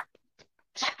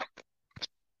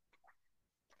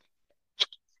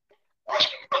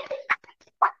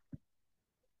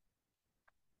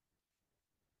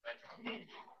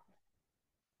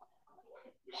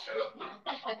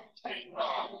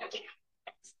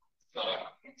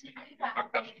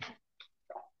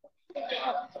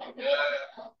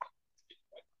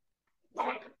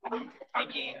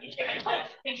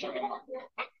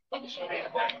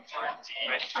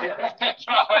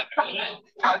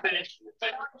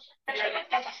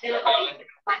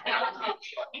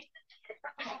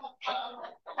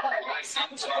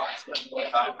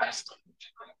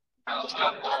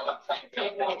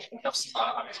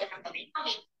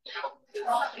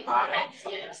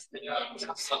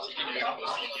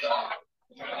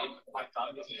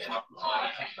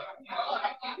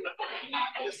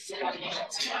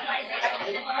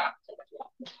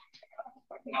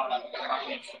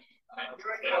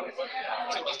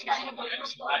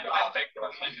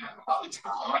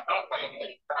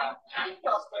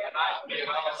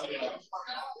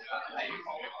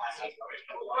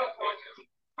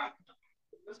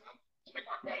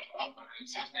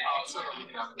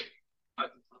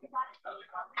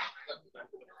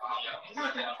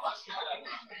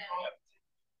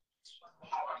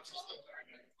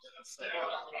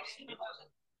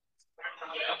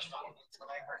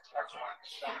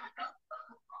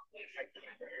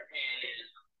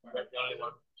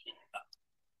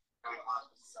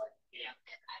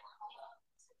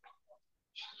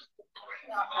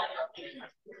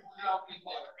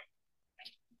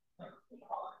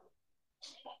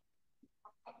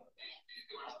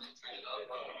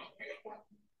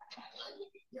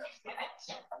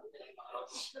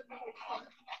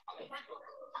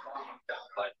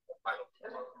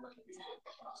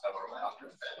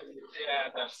 Yeah,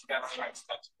 that's right.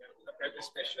 That's very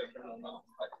special.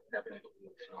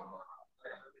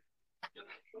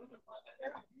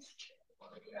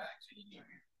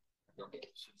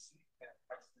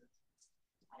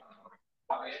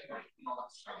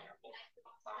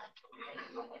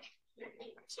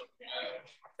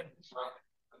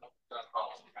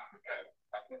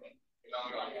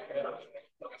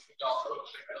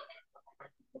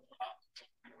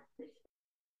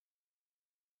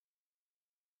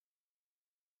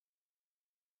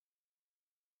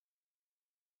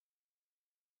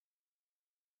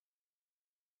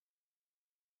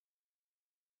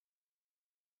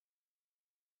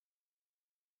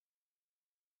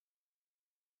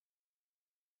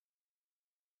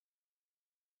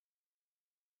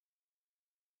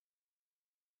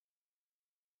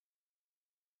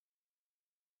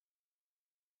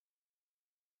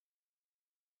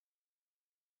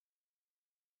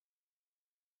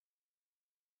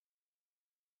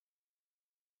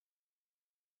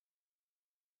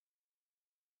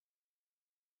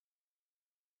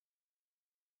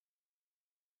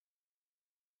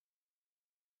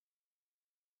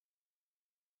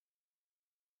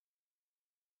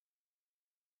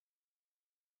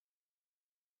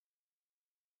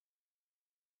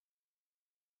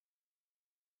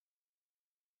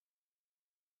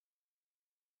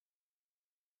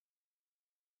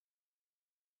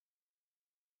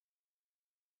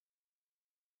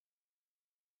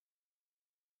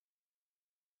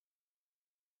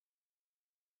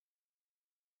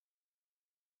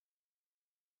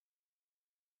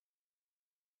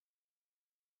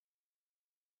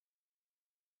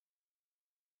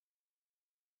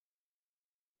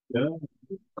 Yeah.